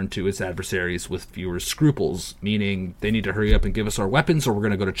would turn to its adversaries with fewer scruples, meaning they need to hurry up and give us our weapons or we're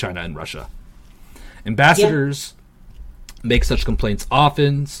going to go to China and Russia. Ambassadors make such complaints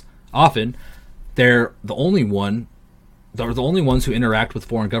often. They're the only ones who interact with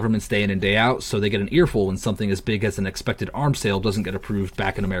foreign governments day in and day out, so they get an earful when something as big as an expected arms sale doesn't get approved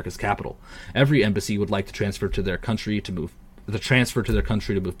back in America's capital. Every embassy would like to transfer to their country to move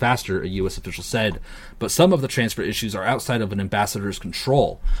faster, a U.S. official said, but some of the transfer issues are outside of an ambassador's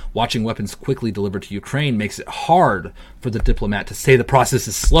control. Watching weapons quickly delivered to Ukraine makes it hard for the diplomat to say the process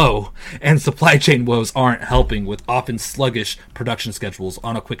is slow, and supply chain woes aren't helping with often sluggish production schedules.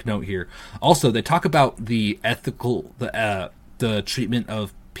 On a quick note here, also they talk about the the treatment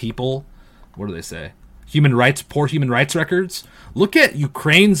of people. What do they say? Poor human rights records. Look at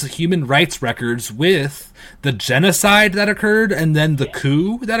Ukraine's human rights records with the genocide that occurred and then the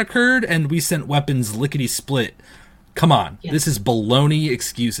coup that occurred, and we sent weapons lickety-split. Come on. Yeah. This is baloney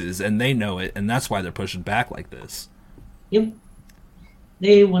excuses, and they know it, and that's why they're pushing back like this. Yep.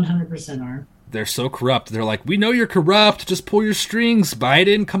 They 100% are. They're so corrupt. They're like, we know you're corrupt. Just pull your strings,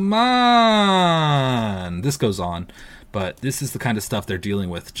 Biden. Come on. This goes on. But this is the kind of stuff they're dealing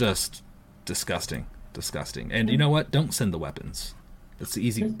with. Just disgusting. And you know what? Don't send the weapons. It's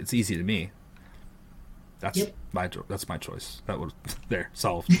easy to me. That's my choice. That was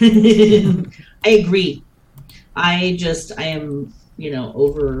solved. I agree. I am,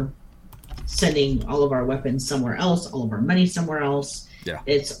 over sending all of our weapons somewhere else, all of our money somewhere else. Yeah.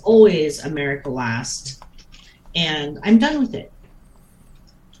 It's always America last. And I'm done with it.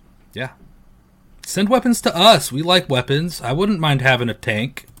 Yeah. Send weapons to us. We like weapons. I wouldn't mind having a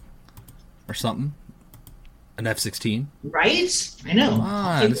tank or something. An F-16. Right? I know. Come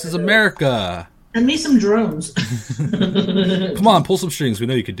on, this is America. Send me some drones. Come on, pull some strings. We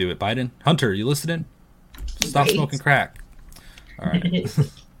know you can do it, Biden. Hunter, you listening? Stop smoking crack. All right.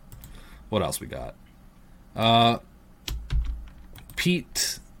 What else we got?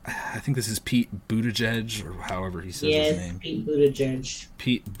 Pete, I think this is Pete Buttigieg, or however he says his name. Pete Buttigieg.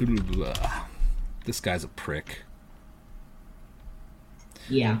 Pete Buttigieg. This guy's a prick.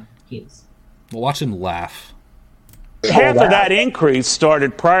 Yeah, he is. Well, watch him laugh. Half of that increase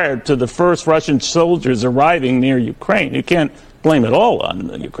started prior to the first Russian soldiers arriving near Ukraine. You can't blame it all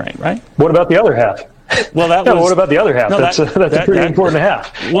on Ukraine, right? What about the other half? Well, what about the other half? No, that's a pretty important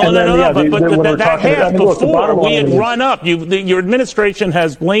half. Well, but that half before we had run up. Your administration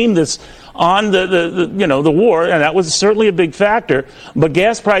has blamed this on the war, and that was certainly a big factor. But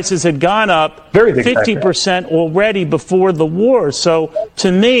gas prices had gone up 50% already before the war. So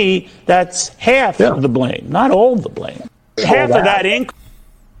to me, that's half of the blame, not all the blame. Half of that increase.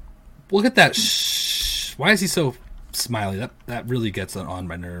 Look at that. Why is he so smiley? That really gets on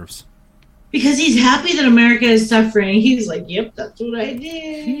my nerves. Because he's happy that America is suffering. He's like, yep, that's what I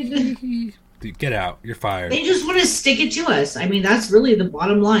did. Dude, get out. You're fired. They just want to stick it to us. I mean, that's really the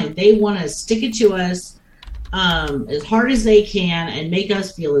bottom line. They want to stick it to us as hard as they can and make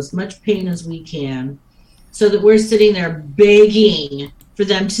us feel as much pain as we can so that we're sitting there begging for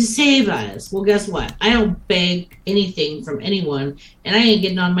them to save us. Well, guess what? I don't beg anything from anyone, and I ain't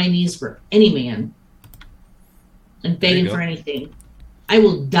getting on my knees for any man and begging for anything. I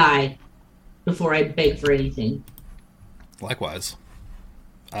will die before I beg for anything. Likewise.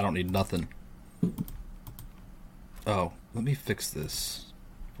 I don't need nothing. Oh, let me fix this.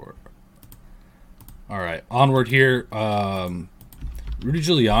 Alright, onward here. Rudy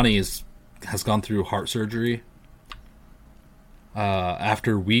Giuliani has gone through heart surgery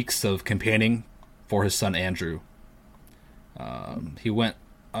after weeks of campaigning for his son Andrew. Rudy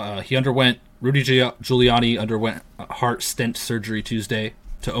Giuliani underwent heart stent surgery Tuesday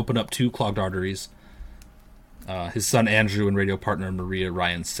to open up 2 clogged arteries. His son Andrew and radio partner Maria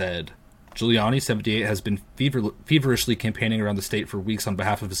Ryan said. Giuliani, 78, has been feverishly campaigning around the state for weeks on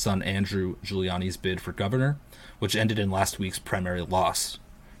behalf of his son Andrew Giuliani's bid for governor, which ended in last week's primary loss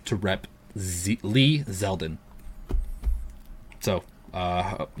to Rep. Lee Zeldin. So,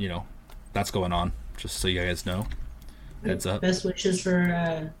 that's going on. Just so you guys know. Heads up. Best wishes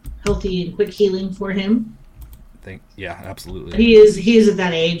for healthy and quick healing for him. Yeah, absolutely. He is at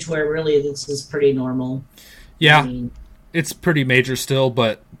that age where really this is pretty normal. Yeah, it's pretty major still,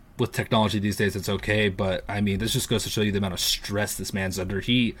 but with technology these days, it's okay. But I mean, this just goes to show you the amount of stress this man's under.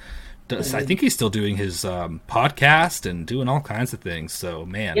 He does. I think he's still doing his podcast and doing all kinds of things. So,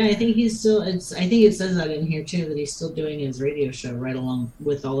 man. Yeah, I think he's still. I think it says that in here too, that he's still doing his radio show right along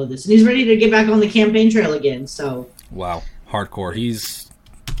with all of this, and he's ready to get back on the campaign trail again. So. Wow, hardcore. He's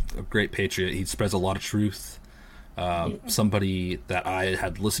a great patriot. He spreads a lot of truth. Somebody that I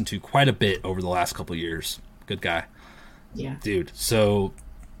had listened to quite a bit over the last couple of years. Good guy. Yeah. Dude, so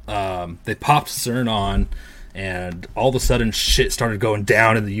they popped CERN on, and all of a sudden shit started going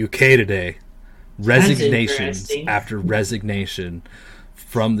down in the UK today. Resignations after resignation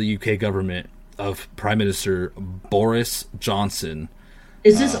from the UK government of Prime Minister Boris Johnson.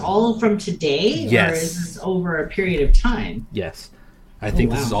 Is this all from today? Yes. Or is this over a period of time? Yes. I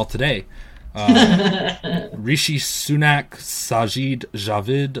think this is all today. Rishi Sunak, Sajid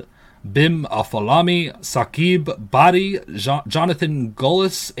Javid, Bim Afalami, Saqib Badi, Jonathan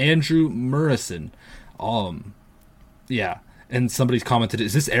Gullis, Andrew Murrison. Yeah. And somebody's commented,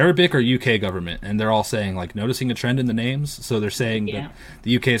 is this Arabic or UK government? And they're all saying, like, noticing a trend in the names. So they're saying that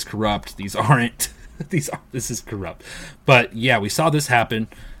the UK is corrupt. These aren't. This is corrupt. But yeah, we saw this happen.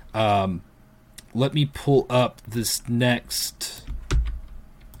 Let me pull up this next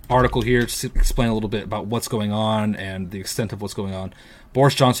article here to explain a little bit about what's going on and the extent of what's going on.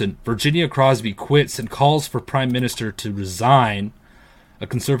 Boris Johnson, Virginia Crosby quits and calls for Prime Minister to resign. A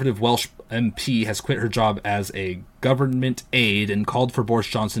Conservative Welsh MP has quit her job as a government aide and called for Boris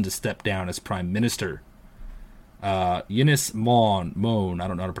Johnson to step down as Prime Minister. Eunice Moan, I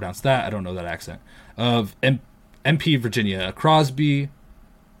don't know how to pronounce that. I don't know that accent. Of MP Virginia Crosby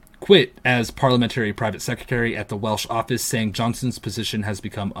quit as parliamentary private secretary at the Welsh office, saying Johnson's position has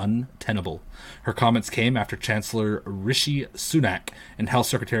become untenable. Her comments came after Chancellor Rishi Sunak and Health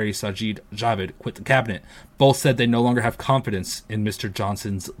Secretary Sajid Javid quit the cabinet. Both said they no longer have confidence in Mr.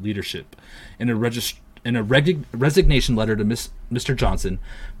 Johnson's leadership. In a resignation letter to Mr. Johnson,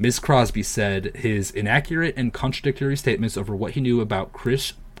 Ms. Crosby said his inaccurate and contradictory statements over what he knew about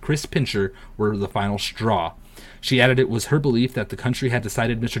Chris Pincher were the final straw. She added it was her belief that the country had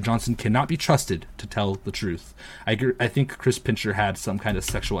decided Mr. Johnson cannot be trusted to tell the truth. I think Chris Pincher had some kind of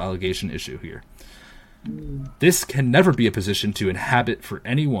sexual allegation issue here. This can never be a position to inhabit for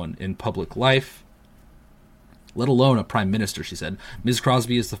anyone in public life, let alone a prime minister, she said. Ms.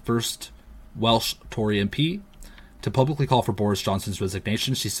 Crosby is the first Welsh Tory MP to publicly call for Boris Johnson's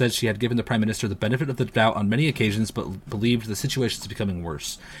resignation. She said she had given the Prime Minister the benefit of the doubt on many occasions, but believed the situation is becoming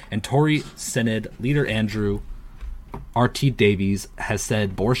worse. And Tory Senate leader Andrew R.T. Davies has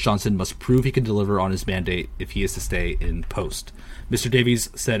said Boris Johnson must prove he can deliver on his mandate if he is to stay in post. Mr. Davies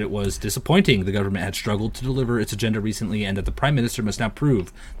said it was disappointing the government had struggled to deliver its agenda recently and that the Prime Minister must now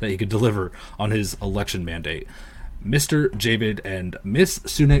prove that he could deliver on his election mandate. Mr. Javid and Miss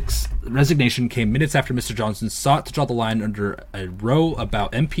Sunak's resignation came minutes after Mr. Johnson sought to draw the line under a row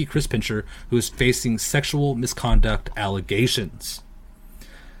about MP Chris Pincher, who is facing sexual misconduct allegations.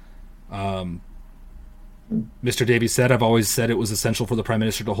 Mr. Davies said, I've always said it was essential for the Prime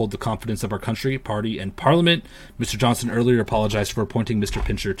Minister to hold the confidence of our country, party, and Parliament. Mr. Johnson earlier apologized for appointing Mr.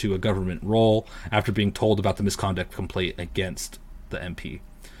 Pincher to a government role after being told about the misconduct complaint against the MP.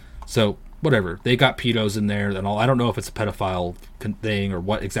 So, whatever. They got pedos in there and all. I don't know if it's a pedophile thing or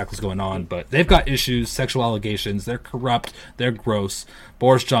what exactly is going on, but they've got issues, sexual allegations. They're corrupt. They're gross.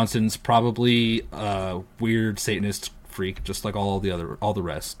 Boris Johnson's probably a weird Satanist freak, just like all the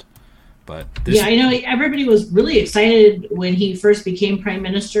rest. But I know everybody was really excited when he first became Prime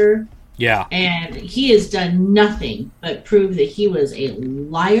Minister. Yeah. And he has done nothing but prove that he was a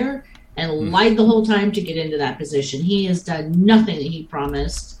liar and lied the whole time to get into that position. He has done nothing that he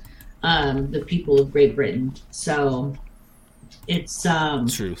promised the people of Great Britain. So it's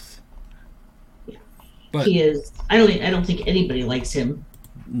truth. Yeah. But he is I don't think anybody likes him.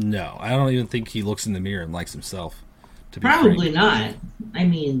 No, I don't even think he looks in the mirror and likes himself. Probably not. I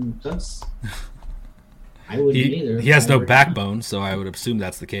mean, that's. I wouldn't either. He has no backbone, so I would assume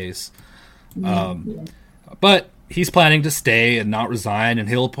that's the case. But he's planning to stay and not resign, and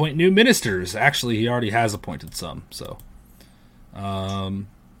he'll appoint new ministers. Actually, he already has appointed some, so.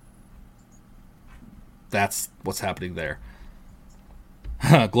 That's what's happening there.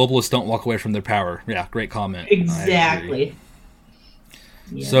 Globalists don't walk away from their power. Yeah, great comment. Exactly.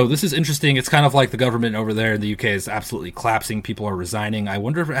 Yeah. So this is interesting. It's kind of like the government over there in the UK is absolutely collapsing. People are resigning. I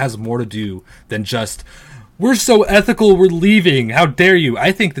wonder if it has more to do than just, we're so ethical, we're leaving. How dare you?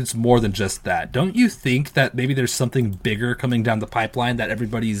 I think it's more than just that. Don't you think that maybe there's something bigger coming down the pipeline that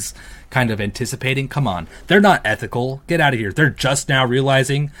everybody's kind of anticipating? Come on. They're not ethical. Get out of here. They're just now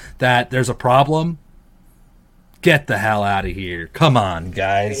realizing that there's a problem. Get the hell out of here. Come on,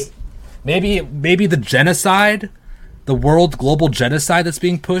 guys. Maybe the genocide, the world global genocide that's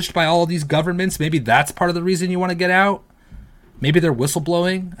being pushed by all of these governments, maybe that's part of the reason you want to get out. Maybe they're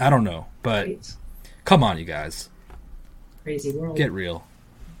whistleblowing. I don't know. But come on, you guys. Crazy world. Get real.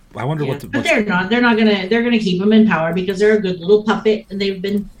 I wonder what. But they're not. They're gonna keep them in power because they're a good little puppet, and they've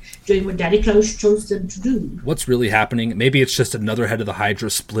been doing what Daddy Klaus chose them to do. What's really happening? Maybe it's just another head of the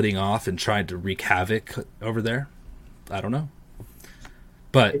Hydra splitting off and trying to wreak havoc over there. I don't know.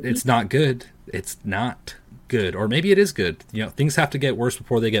 But it's not good. It's not good. Or maybe it is good. You know, things have to get worse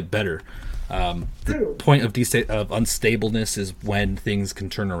before they get better. The point of unstableness is when things can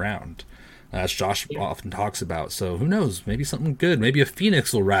turn around, as Josh often talks about. So who knows?Maybe something good. Maybe a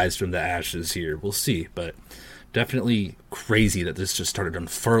phoenix will rise from the ashes here. We'll see. But definitely crazy that this just started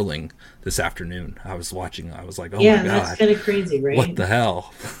unfurling this afternoon. I was watching. I was like, oh my God. Yeah, that's kind of crazy, right? What the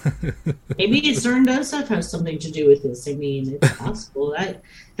hell? Maybe CERN does have something to do with this. I mean, it's possible.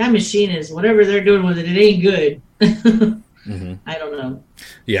 That machine is, whatever they're doing with it, it ain't good. I don't know.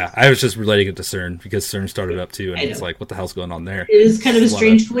 Yeah, I was just relating it to CERN because CERN started up too, and it's like, what the hell's going on there? It is kind of a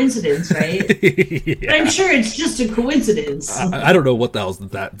strange coincidence, right? But I'm sure it's just a coincidence. I don't know what the hell's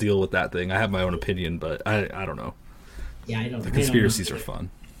that deal with that thing. I have my own opinion, but I don't know. Yeah, I don't. The conspiracies are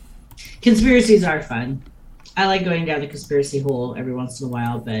fun. Conspiracies are fun. I like going down the conspiracy hole every once in a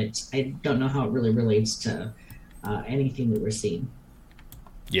while, but I don't know how it really relates to anything that we're seeing.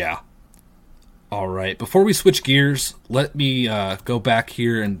 Yeah. All right. Before we switch gears, let me go back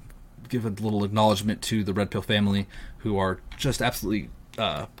here and give a little acknowledgement to the Red Pill family, who are just absolutely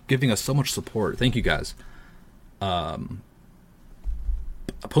giving us so much support. Thank you, guys. Punlo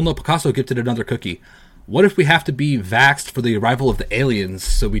Picasso gifted another cookie. What if we have to be vaxxed for the arrival of the aliens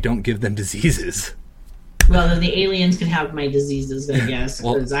so we don't give them diseases? Well, then the aliens can have my diseases, I guess,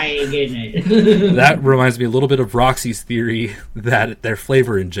 because I ain't getting it. That reminds me a little bit of Roxy's theory that they're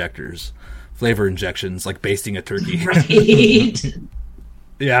flavor injections, like basting a turkey. Right.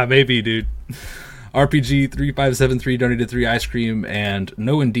 Yeah, maybe, dude. RPG3573 donated 3 ice cream, and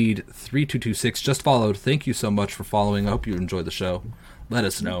No Indeed 3226 just followed. Thank you so much for following. I hope you enjoyed the show. Let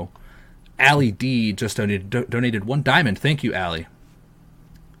us know. Allie D just donated 1 diamond. Thank you, Allie.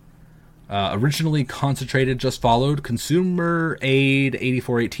 Originally Concentrated just followed. Consumer Aid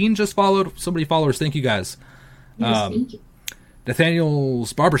 8418 just followed. So many followers. Thank you, guys. Yes, thank you.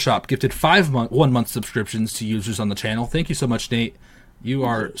 Nathaniel's Barbershop gifted 1-month subscriptions to users on the channel. Thank you so much, Nate. You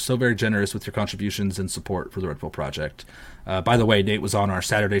are so very generous with your contributions and support for the Red Pill Project. By the way, Nate was on our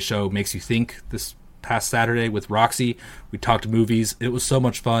Saturday show, Makes You Think, this past Saturday with Roxy. We talked movies. It was so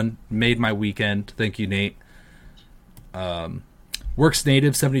much fun. Made my weekend. Thank you, Nate. Works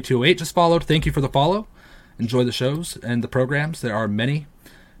Native 7208 just followed. Thank you for the follow. Enjoy the shows and the programs. There are many.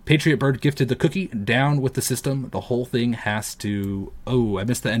 Patriot Bird gifted the cookie. Down with the system. The whole thing has to... Oh, I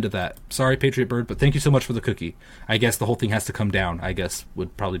missed the end of that. Sorry, Patriot Bird, but thank you so much for the cookie. I guess the whole thing has to come down, I guess,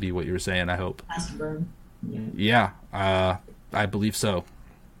 would probably be what you were saying, I hope. Has to burn. Yeah, I believe so.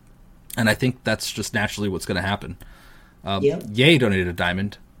 And I think that's just naturally what's going to happen. Yay donated a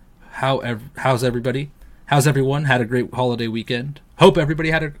diamond. How's everybody? How's everyone? Had a great holiday weekend. Hope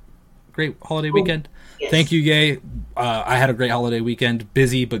everybody had a great holiday weekend. Yes. Thank you, Yay. I had a great holiday weekend.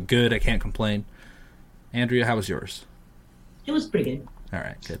 Busy, but good. I can't complain. Andrea, how was yours? It was pretty good. All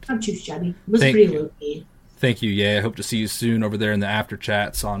right, good. Not too shabby. It was pretty low-key. Thank you, Yay. I hope to see you soon over there in the after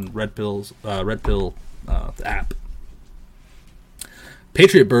chats on Red Pill app.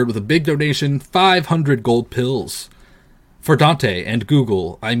 Patriot Bird with a big donation, 500 gold pills. For Dante and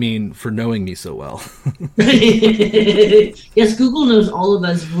Google, I mean, for knowing me so well. Yes, Google knows all of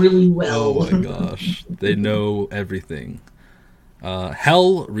us really well. Oh my gosh. They know everything.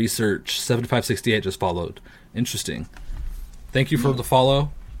 Hell Research 7568 just followed. Interesting. Thank you for the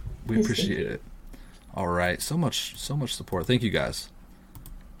follow. We appreciate it. All right. So much support. Thank you, guys.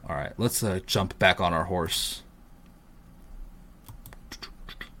 All right. Let's jump back on our horse.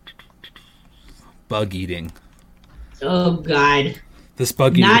 Bug eating. Oh, God. This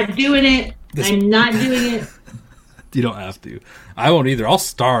bug eating. Not doing it. I'm not doing it. You don't have to. I won't either. I'll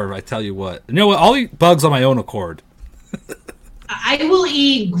starve, I tell you what. You know what? I'll eat bugs on my own accord. I will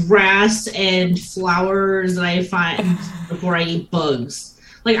eat grass and flowers that I find before I eat bugs.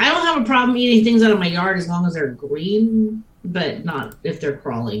 Like, I don't have a problem eating things out of my yard as long as they're green, but not if they're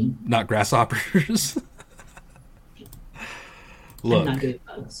crawling. Not grasshoppers. Look. I'm not doing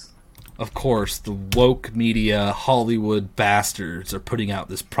bugs. of course, the woke media, Hollywood bastards are putting out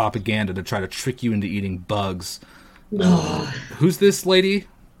this propaganda to try to trick you into eating bugs. Who's this lady?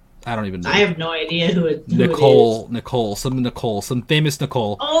 I don't even know. I have no idea who it is. Nicole, some famous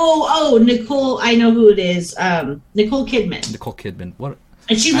Nicole. Oh, Nicole. I know who it is. Nicole Kidman. Nicole Kidman. What?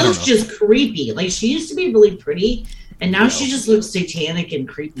 And she looks just creepy. Like, she used to be really pretty, and now she just looks satanic and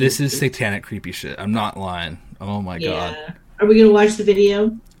creepy. This is satanic creepy shit. I'm not lying. Oh my god. Are we gonna watch the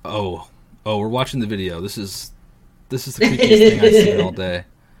video? Oh, we're watching the video. This is the creepiest thing I've seen all day.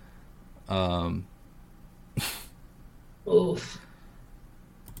 Oof.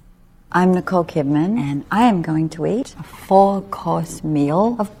 I'm Nicole Kidman, and I am going to eat a 4-course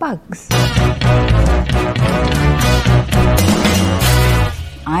meal of bugs.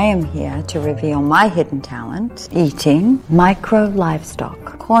 I am here to reveal my hidden talent, eating micro livestock,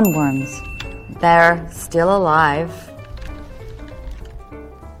 cornworms. They're still alive.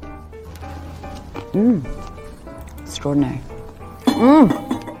 Extraordinary.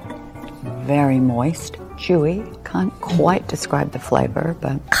 Very moist, chewy. Can't quite describe the flavor,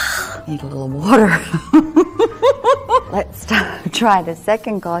 but need a little water. Let's try the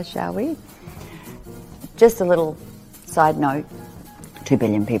second course, shall we? Just a little side note. 2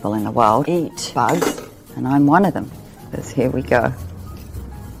 billion people in the world eat bugs, and I'm one of them. Because here we go.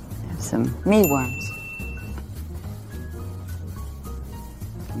 Have some mealworms.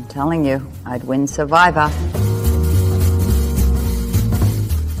 I'm telling you, I'd win Survivor.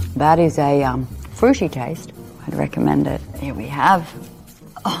 That is a fruity taste. I'd recommend it. Here we have.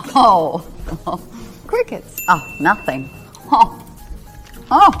 Oh, crickets. Oh, nothing. Oh,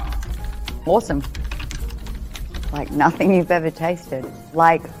 awesome. Like nothing you've ever tasted.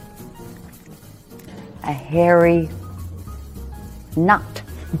 Like a hairy nut.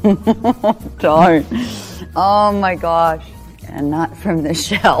 Don't. Oh my gosh. A nut from the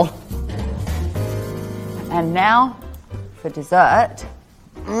shell. And now for dessert.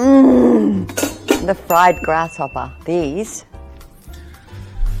 The fried grasshopper. These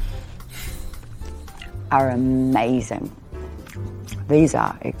are amazing. These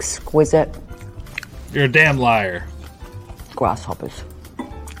are exquisite. You're a damn liar. Grasshoppers.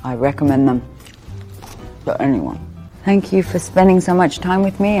 I recommend them to anyone. Thank you for spending so much time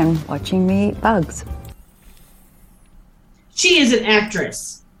with me and watching me eat bugs. She is an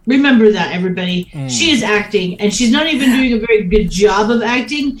actress. Remember that, everybody. She is acting, and she's not even doing a very good job of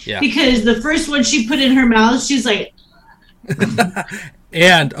acting because the first one she put in her mouth, she's like...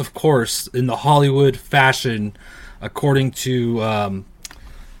 And, of course, in the Hollywood fashion, according to...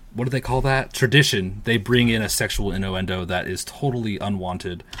 what do they call that? Tradition. They bring in a sexual innuendo that is totally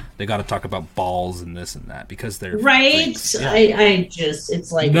unwanted. They got to talk about balls and this and that because they're right. Yeah. I just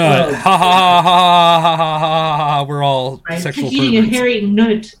it's like nut. Ha ha ha ha ha ha. We're all sexual perverts. Eating a hairy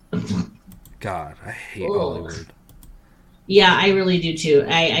nut. God, I hate Hollywood. Yeah, I really do too.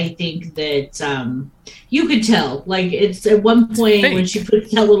 I think that you could tell. Like, it's at one point when she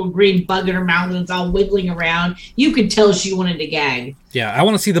puts that little green bug in her mouth and it's all wiggling around, you could tell she wanted to gag. Yeah, I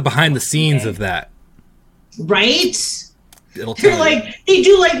want to see the behind the scenes of that. Right? They're like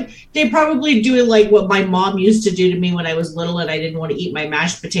they probably do it like what my mom used to do to me when I was little and I didn't want to eat my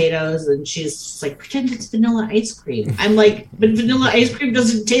mashed potatoes, and she's just like, pretend it's vanilla ice cream. I'm like, but vanilla ice cream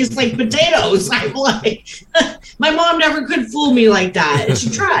doesn't taste like potatoes. I'm like, my mom never could fool me like that. And she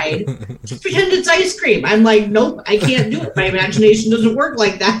tried. Just pretend it's ice cream. I'm like, nope, I can't do it. My imagination doesn't work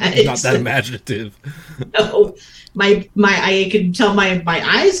like that. Not that imaginative. No. I can tell my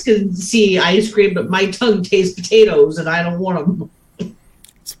eyes can see ice cream, but my tongue tastes potatoes, and I don't want them. It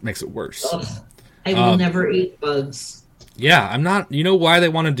makes it worse. Ugh, I will never eat bugs. Yeah, I'm not. You know why they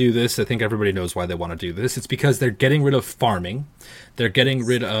want to do this? I think everybody knows why they want to do this. It's because they're getting rid of farming. They're getting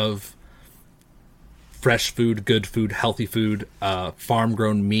rid of fresh food, good food, healthy food,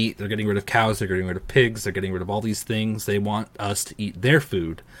 farm-grown meat. They're getting rid of cows. They're getting rid of pigs. They're getting rid of all these things. They want us to eat their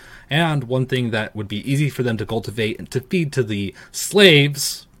food. And one thing that would be easy for them to cultivate and to feed to the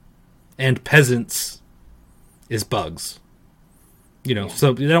slaves and peasants is bugs. You know,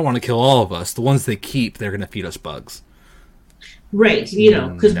 so they don't want to kill all of us. The ones they keep, they're going to feed us bugs. Right, you know,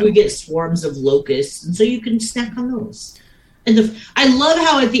 because we get swarms of locusts, and so you can snack on those. And I love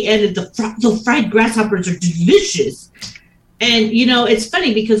how at the end, the fried grasshoppers are delicious. And, you know, it's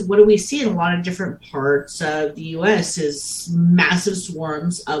funny because what do we see in a lot of different parts of the U.S. is massive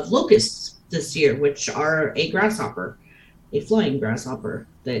swarms of locusts this year, which are a grasshopper, a flying grasshopper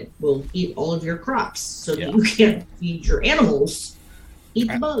that will eat all of your crops so that you can't feed your animals. Eat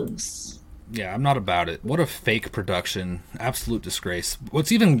the bugs. Yeah, I'm not about it. What a fake production. Absolute disgrace.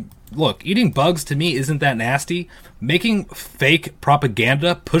 Look, eating bugs to me isn't that nasty. Making fake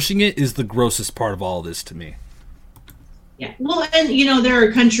propaganda, pushing it, is the grossest part of all of this to me. Yeah. Well, and, there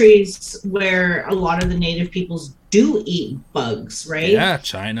are countries where a lot of the native peoples do eat bugs, right? Yeah,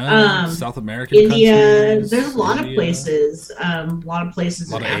 China, South American India, countries. There's a lot of places. A lot of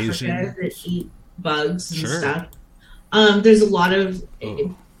places in Africa Asian. that eat bugs and Sure. stuff. There's a lot of...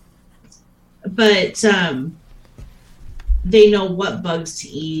 But they know what bugs to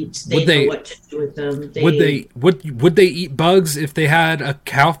eat. They know what to do with them. Would they eat bugs if they had a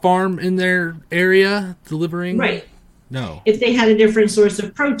cow farm in their area delivering? Right. No. If they had a different source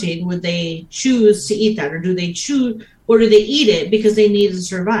of protein, would they choose to eat that, or do they eat it because they need to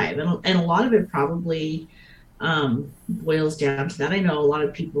survive? And a lot of it probably boils down to that. I know a lot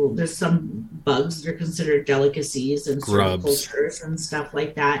of people. There's some bugs that are considered delicacies in certain cultures and stuff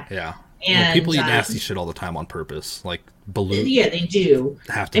like that. Yeah. And people eat nasty shit all the time on purpose, like balloon. Yeah, they do.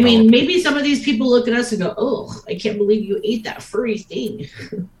 Maybe some of these people look at us and go, "Oh, I can't believe you ate that furry thing."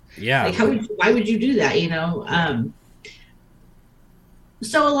 Yeah. Why would you do that?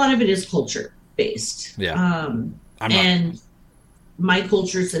 So a lot of it is culture based. Yeah. And my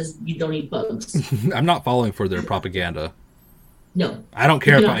culture says you don't eat bugs. I'm not falling for their propaganda. No. I don't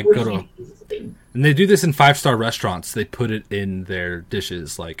care if I go to... And they do this in 5-star restaurants. They put it in their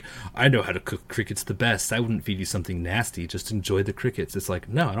dishes. Like, I know how to cook crickets the best. I wouldn't feed you something nasty. Just enjoy the crickets. It's like,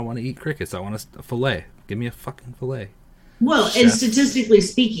 no, I don't want to eat crickets. I want a fillet. Give me a fucking fillet. Well, Chef. And statistically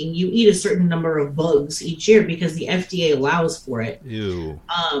speaking, you eat a certain number of bugs each year because the FDA allows for it. Ew.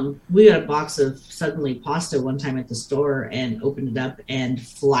 We got a box of Suddenly pasta one time at the store and opened it up and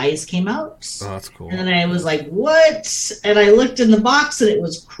flies came out. Oh, that's cool. And then I was like, what? And I looked in the box and it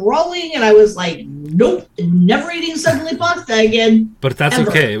was crawling and I was like, nope, never eating Suddenly pasta again. But that's ever.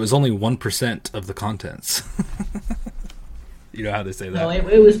 Okay. It was only 1% of the contents. You know how they say that? No,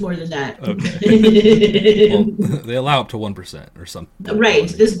 it was more than that. Okay. Well, they allow up to 1% or something. Right.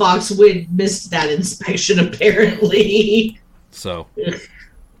 This box missed that inspection, apparently. So,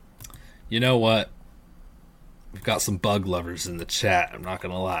 you know what? We've got some bug lovers in the chat. I'm not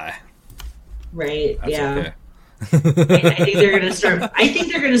going to lie. Right. That's yeah. Okay. I think they're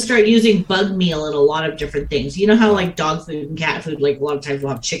going to start using bug meal in a lot of different things. You know how like dog food and cat food, like a lot of times will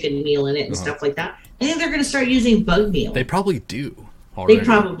have chicken meal in it and stuff like that. I think they're going to start using bug meal. They probably do. Already. They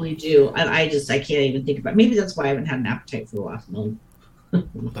probably do. And I can't even think about it. Maybe that's why I haven't had an appetite for the last month.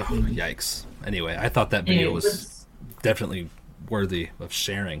 Yikes. Anyway, I thought that video was definitely worthy of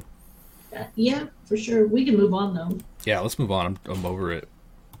sharing. Yeah, for sure. We can move on, though. Yeah, let's move on. I'm over it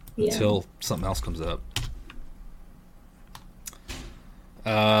until something else comes up.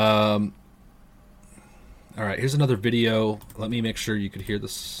 All right, here's another video. Let me make sure you could hear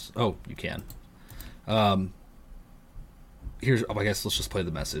this. Oh, you can. I guess let's just play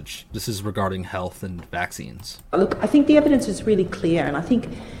the message. This is regarding health and vaccines. Look, I think the evidence is really clear, and I think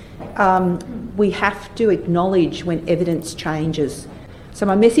we have to acknowledge when evidence changes. So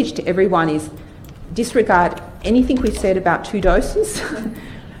my message to everyone is disregard anything we said about 2 doses.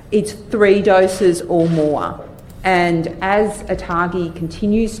 It's 3 doses or more. And as ATAGI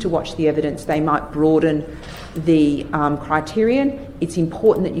continues to watch the evidence, they might broaden the criterion. It's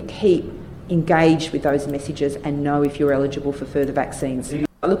important that you keep engaged with those messages and know if you're eligible for further vaccines.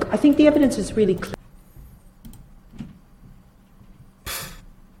 Look, I think the evidence is really clear.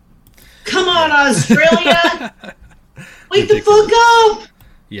 Come on, Australia! Wake the fuck up!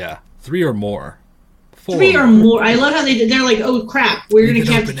 Yeah, 3 or more. 4 3 or more. I love how they're like, oh crap, we're going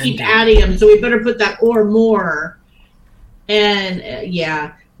to have to keep adding them, so we better put that or more. And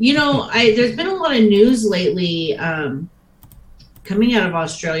there's been a lot of news lately coming out of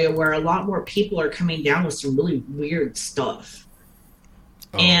Australia where a lot more people are coming down with some really weird stuff.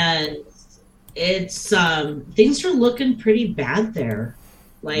 Oh. And it's things are looking pretty bad there.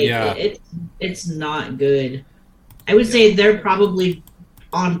 Like it's not good. I would say they're probably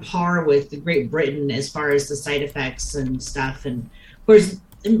on par with Great Britain as far as the side effects and stuff. And of course,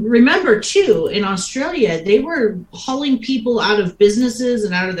 remember too, in Australia, they were hauling people out of businesses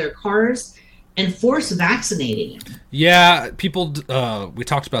and out of their cars and force vaccinating them. Yeah, people, we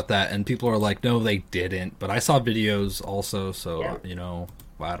talked about that, and people are like, no, they didn't. But I saw videos also, so,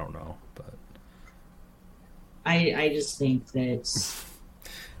 I don't know. But I just think that...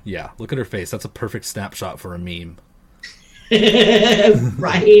 Yeah, look at her face. That's a perfect snapshot for a meme.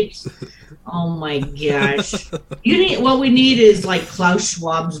 Right? Oh my gosh. What we need is like Klaus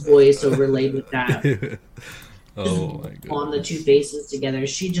Schwab's voice overlaid with that. Oh my god. On the 2 faces together.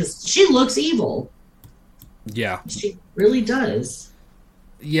 She looks evil. Yeah. She really does.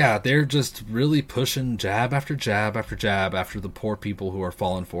 Yeah, they're just really pushing jab after jab after jab after the poor people who are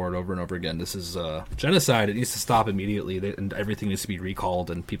falling for it over and over again. This is genocide. It needs to stop immediately, and everything needs to be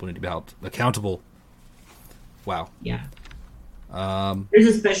recalled, and people need to be held accountable. Wow. Yeah. There's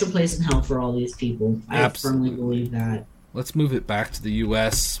a special place in hell for all these people. I firmly believe that. Let's move it back to the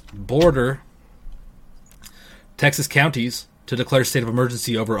U.S. border. Texas counties to declare state of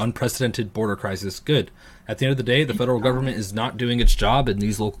emergency over unprecedented border crisis. Good. At the end of the day, the federal government is not doing its job, and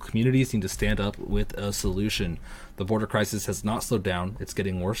these local communities need to stand up with a solution. The border crisis has not slowed down. It's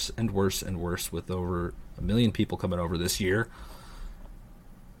getting worse and worse and worse, with over 1 million people coming over this year.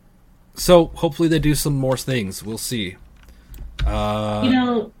 So hopefully they do some more things. We'll see.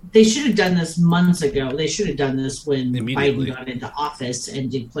 They should have done this months ago. They should have done this when Biden got into office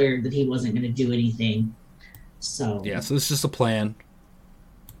and declared that he wasn't going to do anything. So this is just a plan.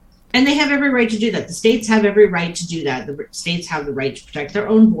 And they have every right to do that. The states have every right to do that. The states have the right to protect their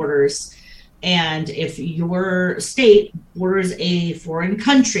own borders. And if your state borders a foreign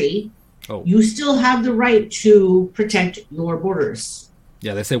country, you still have the right to protect your borders.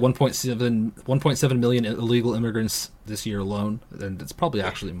 Yeah, they say 1.7 million illegal immigrants this year alone, and it's probably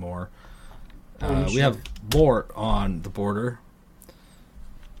actually more. We have more on the border.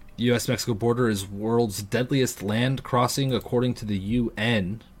 U.S.-Mexico border is world's deadliest land crossing, according to the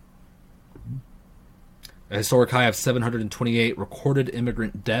UN. A historic high of 728 recorded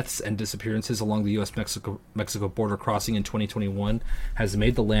immigrant deaths and disappearances along the U.S.-Mexico border crossing in 2021 has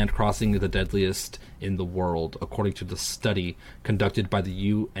made the land crossing the deadliest in the world, according to the study conducted by the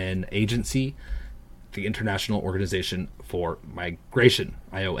UN agency, the International Organization for Migration,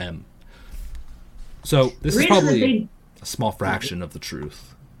 IOM. So this is probably a small fraction of the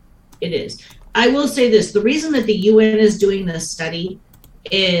truth. It is. I will say this. The reason that the UN is doing this study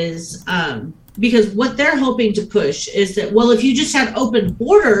is because what they're hoping to push is that, well, if you just had open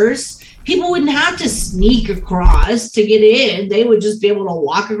borders, people wouldn't have to sneak across to get in. They would just be able to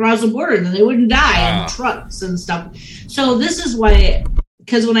walk across the border and then they wouldn't die in trucks and stuff. So this is why,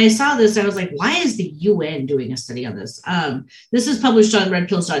 because when I saw this, I was like, why is the UN doing a study on this? This is published on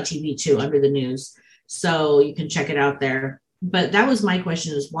redpills.tv too, under the news. So you can check it out there. But that was my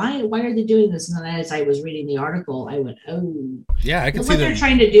question: is why are they doing this? And then as I was reading the article, I went, oh, yeah, I can see what they're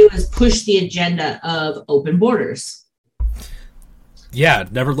trying to do is push the agenda of open borders. Yeah,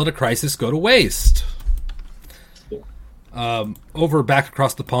 never let a crisis go to waste. Over back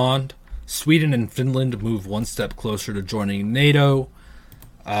across the pond, Sweden and Finland move one step closer to joining NATO.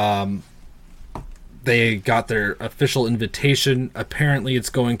 They got their official invitation. Apparently, it's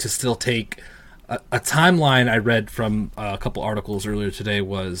going to still take. A timeline I read from a couple articles earlier today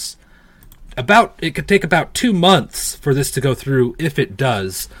was it could take about 2 months for this to go through if it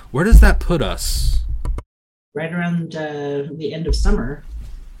does. Where does that put us? Right around the end of summer.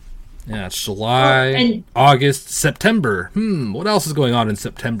 Yeah, it's July, August, September. What else is going on in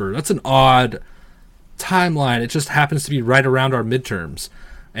September? That's an odd timeline. It just happens to be right around our midterms.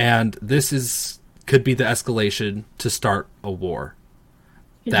 And this could be the escalation to start a war.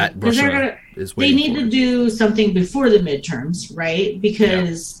 That Russia is waiting They need to do something before the midterms, right?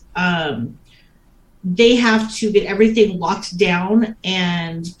 Because they have to get everything locked down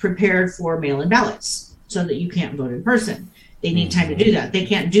and prepared for mail-in ballots so that you can't vote in person. They need time to do that. They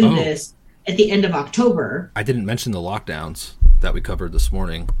can't do this at the end of October. I didn't mention the lockdowns that we covered this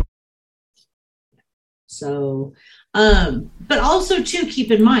morning. So, but also too,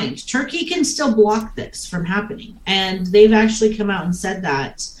 keep in mind, Turkey can still block this from happening. And they've actually come out and said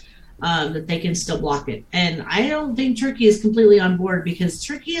that they can still block it. And I don't think Turkey is completely on board because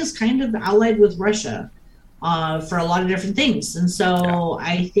Turkey is kind of allied with Russia for a lot of different things. And so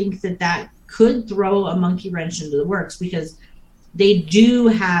I think that could throw a monkey wrench into the works because they do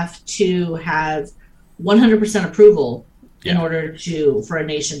have to have 100% approval in order for a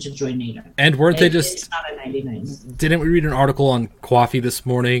nation to join NATO. And weren't they just... It's not a 99. Didn't we read an article on Coffee this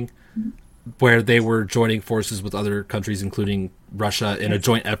morning where they were joining forces with other countries, including Russia, in a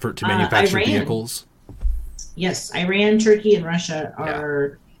joint effort to manufacture vehicles? Yes, Iran, Turkey, and Russia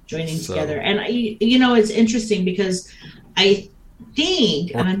are joining together. And, it's interesting because I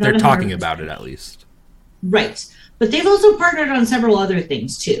think... and they're talking about it, at least. Right. But they've also partnered on several other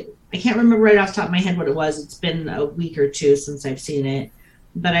things, too. I can't remember right off the top of my head what it was. It's been a week or two since I've seen it.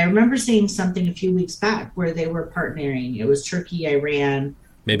 But I remember seeing something a few weeks back where they were partnering. It was Turkey, Iran,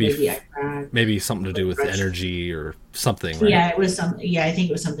 maybe Iraq. Maybe something to do with Russia. Energy or something, right? Yeah, it was something. Yeah, I think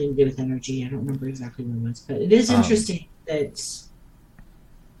it was something to do with energy. I don't remember exactly what it was. But it is interesting that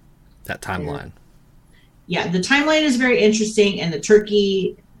timeline. The timeline is very interesting, and the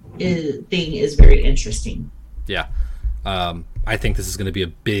Turkey thing is very interesting. Yeah. I think this is going to be a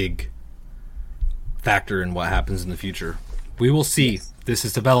big factor in what happens in the future. We will see. This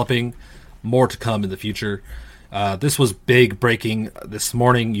is developing. More to come in the future. This was big breaking this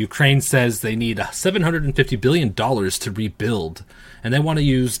morning. Ukraine says they need $750 billion to rebuild, and they want to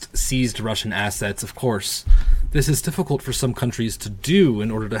use seized Russian assets. Of course, this is difficult for some countries to do in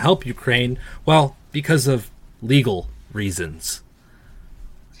order to help Ukraine, well, because of legal reasons.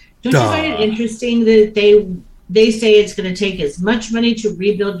 Don't you find it interesting that they say it's going to take as much money to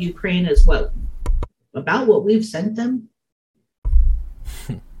rebuild Ukraine as about what we've sent them?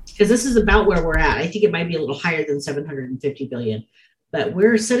 Because this is about where we're at. I think it might be a little higher than 750 billion, but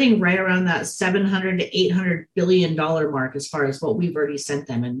we're sitting right around that 700 to 800 billion dollar mark as far as what we've already sent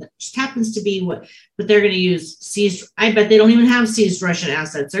them, and that just happens to be what they're going to use seized. I bet they don't even have seized Russian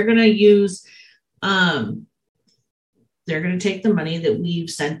assets. They're going to use. They're going to take the money that we've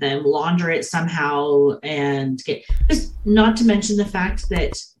sent them, launder it somehow, and get. Just not to mention the fact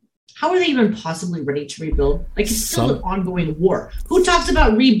that. How are they even possibly ready to rebuild? Like, it's still an ongoing war. Who talks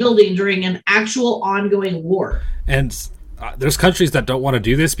about rebuilding during an actual ongoing war? And there's countries that don't want to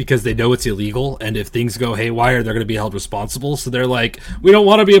do this because they know it's illegal, and if things go haywire, they're going to be held responsible. So they're like, we don't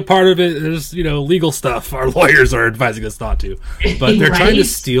want to be a part of it. There's, legal stuff. Our lawyers are advising us not to. But they're trying to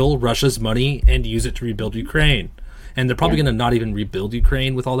steal Russia's money and use it to rebuild Ukraine. And they're probably going to not even rebuild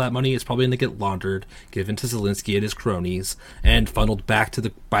Ukraine with all that money. It's probably going to get laundered, given to Zelensky and his cronies, and funneled back to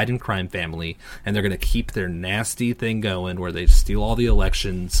the Biden crime family. And they're going to keep their nasty thing going where they steal all the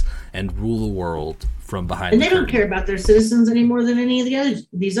elections and rule the world from behind. And they don't care about their citizens any more than any of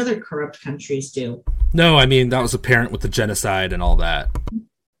these other corrupt countries do. No, I mean, that was apparent with the genocide and all that.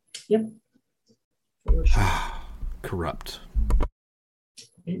 Yep. Corrupt.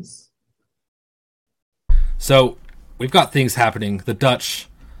 It is. So, we've got things happening. The Dutch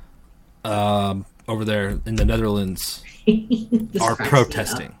over there in the Netherlands are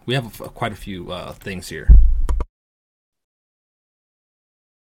protesting. We have quite a few things here.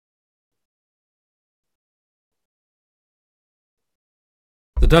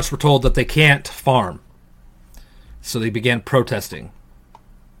 The Dutch were told that they can't farm, so they began protesting.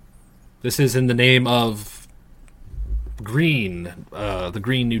 This is in the name of the Green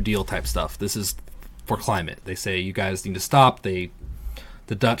New Deal type stuff. This is for climate. They say you guys need to stop. The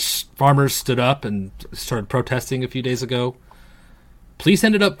Dutch farmers stood up and started protesting a few days ago. Police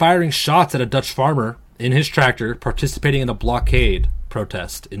ended up firing shots at a Dutch farmer in his tractor participating in a blockade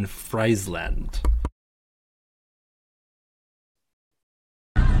protest in Friesland.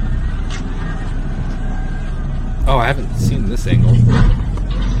 Oh, I haven't seen this angle.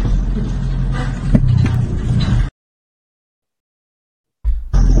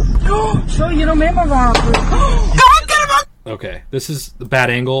 Okay, this is the bad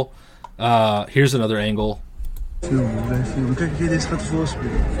angle. Here's another angle. Nee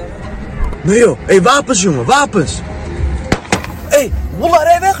joh, hey, wapens jongen, wapens! Hey, wallah,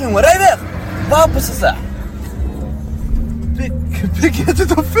 rij weg jongen, rij weg! Wapens is daar! Pik je het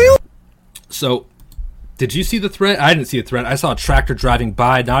toch veel? So, did you see the threat? I didn't see a threat. I saw a tractor driving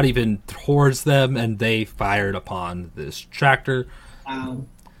by, not even towards them, and they fired upon this tractor. Wow.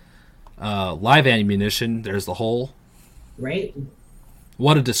 Live ammunition, there's the hole. Right.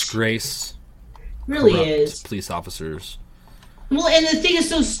 What a disgrace. Really Corrupt is. Police officers. Well, and the thing is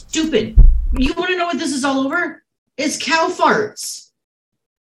so stupid. You want to know what this is all over? It's cow farts.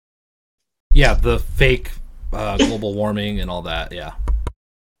 Yeah, the fake global warming and all that, yeah.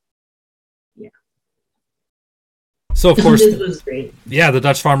 Yeah. So, of course, this was great. Yeah, the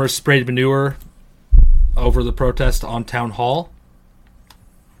Dutch farmers sprayed manure over the protest on Town Hall.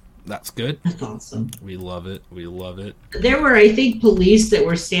 That's good. That's awesome. We love it. We love it. There were, I think, police that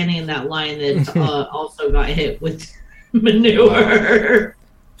were standing in that line that also got hit with manure.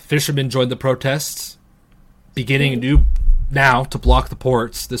 Fishermen joined the protests, beginning now to block the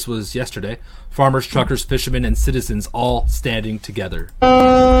ports. This was yesterday. Farmers, truckers, fishermen, and citizens all standing together.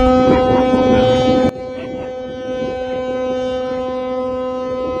 Wow.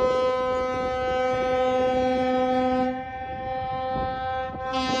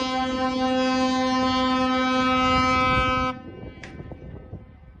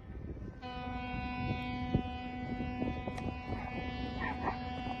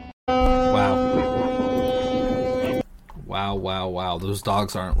 Those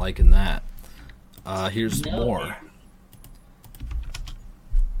dogs aren't liking that. Here's more.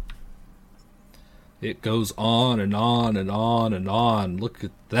 It goes on and on and on and on. Look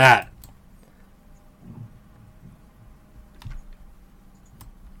at that.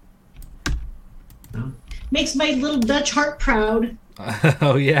 Makes my little Dutch heart proud.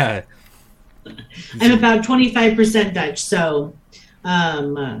 Oh, yeah. I'm about 25% Dutch, so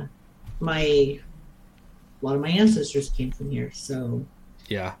a lot of my ancestors came from here. So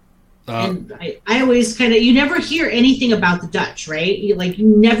yeah. And I always kind of, you never hear anything about the Dutch, right? You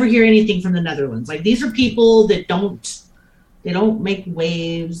never hear anything from the Netherlands. Like, these are people that they don't make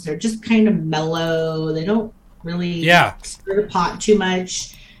waves. They're just kind of mellow. They don't really stir the pot too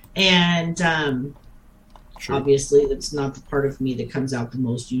much. And obviously that's not the part of me that comes out the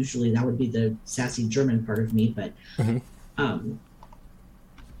most. Usually that would be the sassy German part of me. But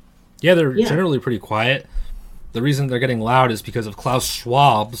they're generally pretty quiet. The reason they're getting loud is because of Klaus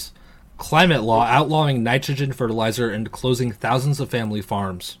Schwab's climate law outlawing nitrogen fertilizer and closing thousands of family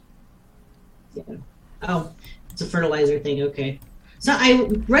farms. Yeah. Oh, it's a fertilizer thing. Okay. So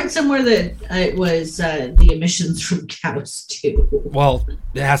I read somewhere that it was the emissions from cows too. Well,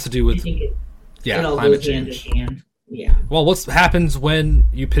 it has to do with it all climate goes hand change. in hand. Yeah. Well, what happens when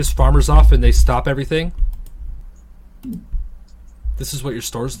you piss farmers off and they stop everything? This is what your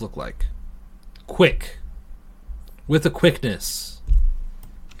stores look like. Quick. With a quickness.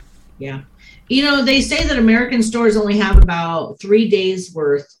 Yeah. They say that American stores only have about 3 days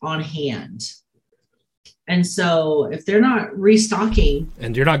worth on hand. And so if they're not restocking.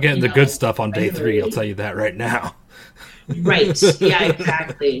 And you're not getting the good stuff on day 3, I'll tell you that right now. Right. Yeah,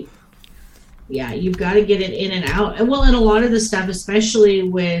 exactly. Yeah, you've got to get it in and out. And a lot of the stuff, especially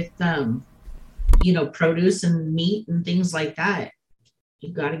with, produce and meat and things like that,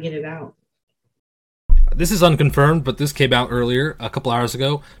 you've got to get it out. This is unconfirmed, but this came out earlier, a couple hours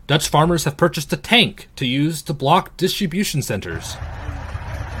ago. Dutch farmers have purchased a tank to use to block distribution centers.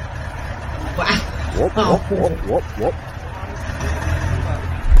 Wow. Whoop, whoop, whoop, whoop, whoop.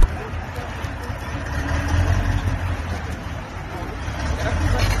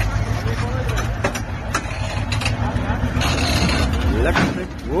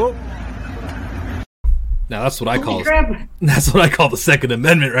 Whoop. Now that's what I call the Second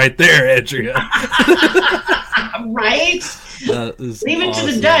Amendment right there, Andrea. Right? Leave it to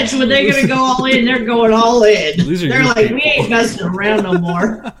the Dutch when they're going to go all in. They're going all in. They're like, people. We ain't messing around no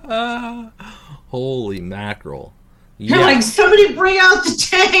more. Holy mackerel! They're like, somebody bring out the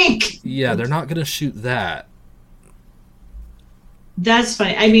tank. Yeah, they're not going to shoot that. That's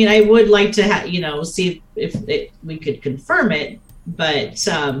fine. I mean, I would like to see if we could confirm it, but.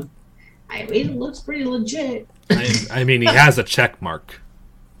 It looks pretty legit. I mean, he has a check mark.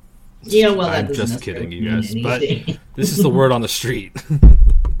 Yeah, well, I'm just kidding, you guys. But this is the word on the street.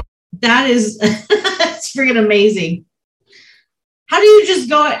 That's freaking amazing. How do you just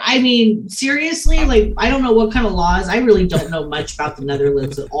go? I mean, seriously, I don't know what kind of laws. I really don't know much about the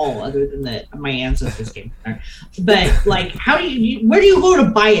Netherlands at all, other than that my ancestors came from there. But how do where do you go to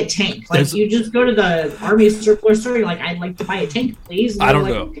buy a tank? You just go to the Army Circular store. You're like, I'd like to buy a tank, please. And I don't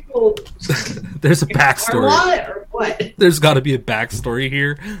know. There's a backstory. Or what? There's got to be a backstory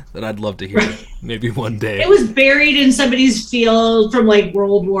here that I'd love to hear. Right. Maybe one day. It was buried in somebody's field from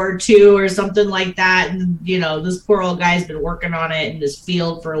World War II or something like that, and this poor old guy's been working on it in this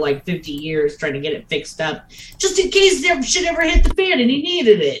field for 50 years trying to get it fixed up just in case shit ever hit the fan and he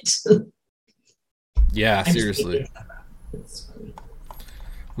needed it. Yeah, seriously.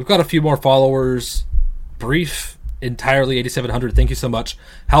 We've got a few more followers. Brief entirely 8700, thank you so much.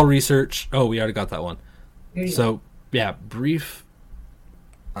 Hal Research, we already got that one. So yeah, brief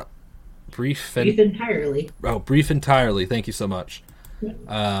entirely. Brief entirely, thank you so much.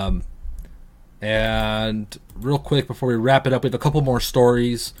 Yeah. And real quick before we wrap it up, we have a couple more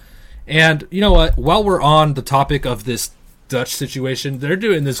stories. And you know what? While we're on the topic of this Dutch situation, they're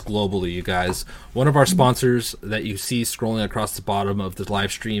doing this globally, you guys. One of our sponsors that you see scrolling across the bottom of the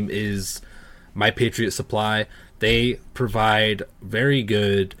live stream is My Patriot Supply. They provide very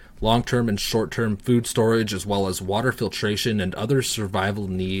good long-term and short-term food storage, as well as water filtration and other survival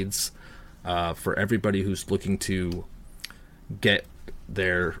needs for everybody who's looking to get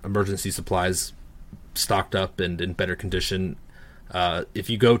their emergency supplies stocked up and in better condition. If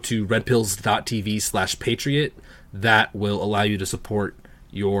you go to redpills.tv/patriot, that will allow you to support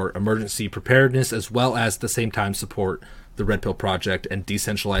your emergency preparedness, as well as at the same time support the Red Pill Project and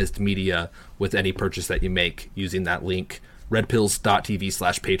decentralized media with any purchase that you make using that link,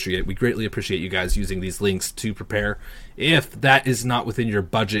 redpills.tv/patriot. We greatly appreciate you guys using these links to prepare. If that is not within your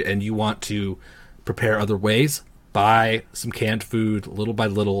budget and you want to prepare other ways, buy some canned food little by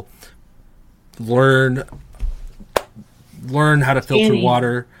little. Learn how to filter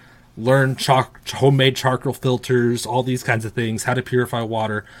water. Learn homemade charcoal filters, all these kinds of things, how to purify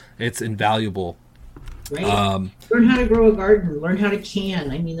water. It's invaluable. Right. Learn how to grow a garden. Learn how to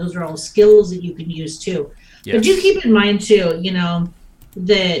can. I mean, those are all skills that you can use too. Yes. But do keep in mind too,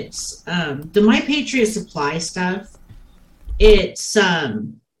 that the My Patriot Supply stuff, it's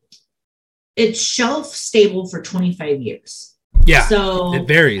shelf stable for 25 years. Yeah, so it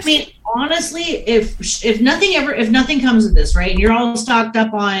varies. I mean, honestly, if nothing comes of this, right, and you're all stocked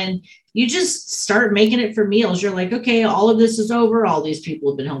up on, you just start making it for meals. You're like, okay, all of this is over. All these people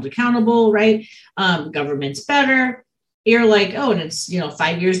have been held accountable, right? Government's better. You're like, oh, and it's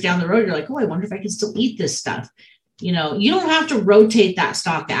 5 years down the road. You're like, oh, I wonder if I can still eat this stuff. You don't have to rotate that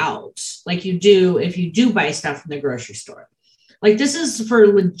stock out like you do if you do buy stuff from the grocery store. Like, this is for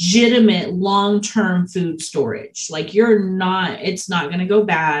legitimate long-term food storage. Like, it's not going to go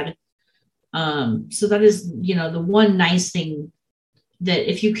bad. So that is, the one nice thing that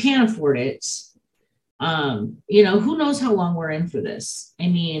if you can afford it, who knows how long we're in for this? I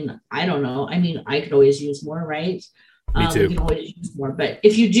mean, I don't know. I mean, I could always use more, right? Me too. We can always use more. But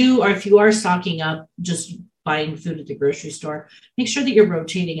if you do, or if you are stocking up, just buying food at the grocery store, make sure that you're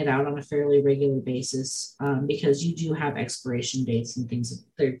rotating it out on a fairly regular basis, because you do have expiration dates and things.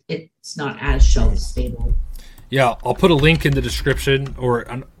 It's not as shelf stable. Yeah, I'll put a link in the description,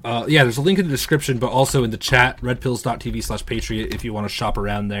 there's a link in the description, but also in the chat, redpills.tv/Patriot, if you want to shop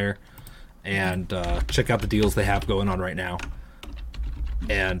around there and check out the deals they have going on right now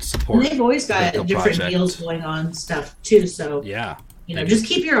and support. And they've always got different deals going on stuff too, so yeah. Just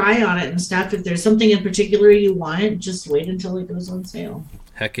keep your eye on it and stuff. If there's something in particular you want, just wait until it goes on sale.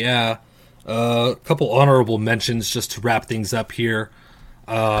 Heck yeah. A couple honorable mentions just to wrap things up here.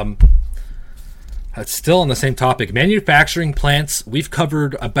 It's still on the same topic. Manufacturing plants, we've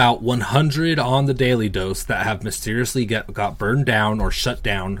covered about 100 on the Daily Dose that have mysteriously got burned down or shut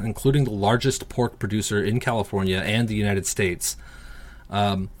down, including the largest pork producer in California and the United States.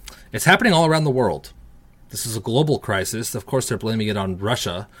 It's happening all around the world. This is a global crisis. Of course, they're blaming it on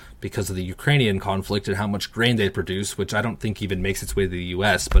Russia because of the Ukrainian conflict and how much grain they produce, which I don't think even makes its way to the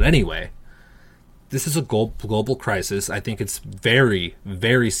U.S. But anyway, this is a global crisis. I think it's very,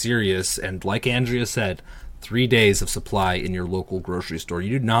 very serious. And like Andrea said, 3 days of supply in your local grocery store.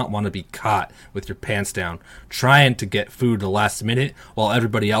 You do not want to be caught with your pants down trying to get food at the last minute while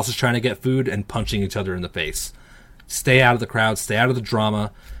everybody else is trying to get food and punching each other in the face. Stay out of the crowd. Stay out of the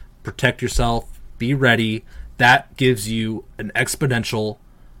drama. Protect yourself. Be ready. That gives you an exponential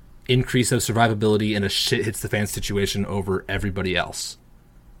increase of survivability in a shit hits the fan situation over everybody else.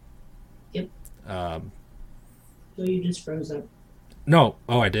 Yep. So you just froze up. No.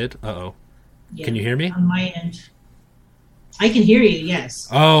 Oh, I did? Uh-oh. Yeah, can you hear me? On my end. I can hear you, yes.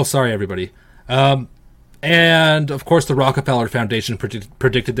 Oh, sorry, everybody. And, of course, the Rockefeller Foundation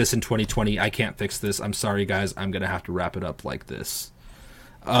predicted this in 2020. I can't fix this. I'm sorry, guys. I'm going to have to wrap it up like this.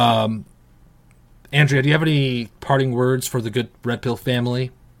 Andrea, do you have any parting words for the good Red Pill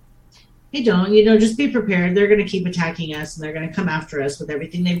family? I don't. Just be prepared. They're going to keep attacking us, and they're going to come after us with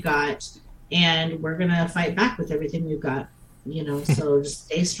everything they've got, and we're going to fight back with everything we've got. So just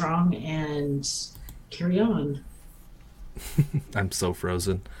stay strong and carry on. I'm so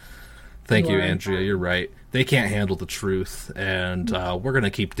frozen. Thank you, Andrea. You're right. They can't handle the truth, and we're going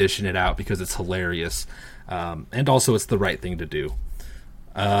to keep dishing it out because it's hilarious. And also, it's the right thing to do.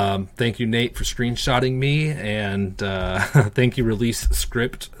 Thank you, Nate, for screenshotting me, and thank you, Release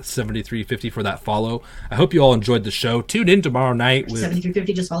Script 7350 for that follow. I hope you all enjoyed the show. Tune in tomorrow night with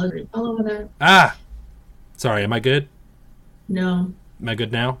 7350. Just follow that. Sorry. Am I good? No. Am I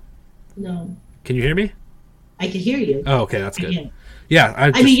good now? No. Can you hear me? I can hear you. Oh, okay, that's good. Yeah,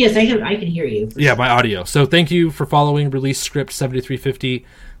 yes, I can hear you. Yeah, my audio. So thank you for following Release Script 7350.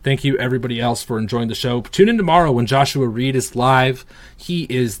 Thank you, everybody else, for enjoying the show. Tune in tomorrow when Joshua Reed is live. He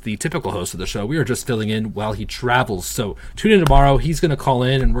is the typical host of the show. We are just filling in while he travels. So tune in tomorrow. He's going to call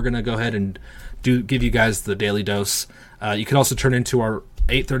in, and we're going to go ahead and give you guys the Daily Dose. You can also turn into our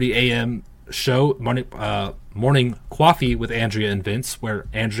 8:30 a.m. show, Morning Coffee with Andrea and Vince, where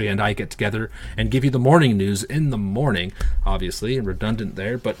Andrea and I get together and give you the morning news in the morning, obviously, and redundant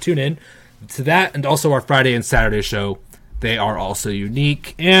there. But tune in to that, and also our Friday and Saturday show. They are also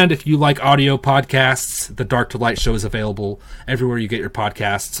unique. And if you like audio podcasts, the Dark to Light show is available everywhere you get your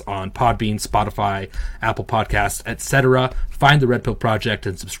podcasts, on Podbean, Spotify, Apple Podcasts, etc. Find the Red Pill Project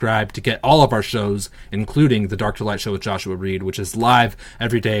and subscribe to get all of our shows, including the Dark to Light show with Joshua Reed, which is live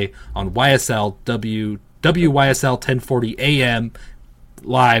every day on YSL WYSL 1040 AM,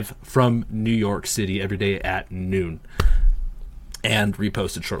 live from New York City every day at noon. And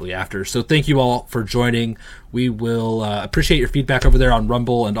reposted shortly after. So thank you all for joining. We will appreciate your feedback over there on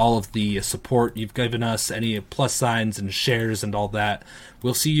Rumble and all of the support you've given us, any plus signs and shares and all that.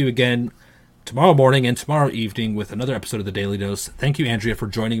 We'll see you again tomorrow morning and tomorrow evening with another episode of the Daily Dose. Thank you, Andrea, for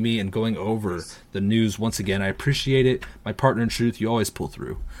joining me and going over the news once again. I appreciate it. My partner in truth, you always pull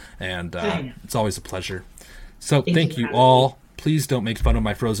through, and it's always a pleasure. So thank you all. Please don't make fun of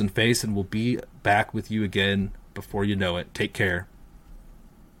my frozen face, and we'll be back with you again before you know it. Take care.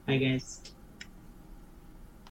 Bye, guys.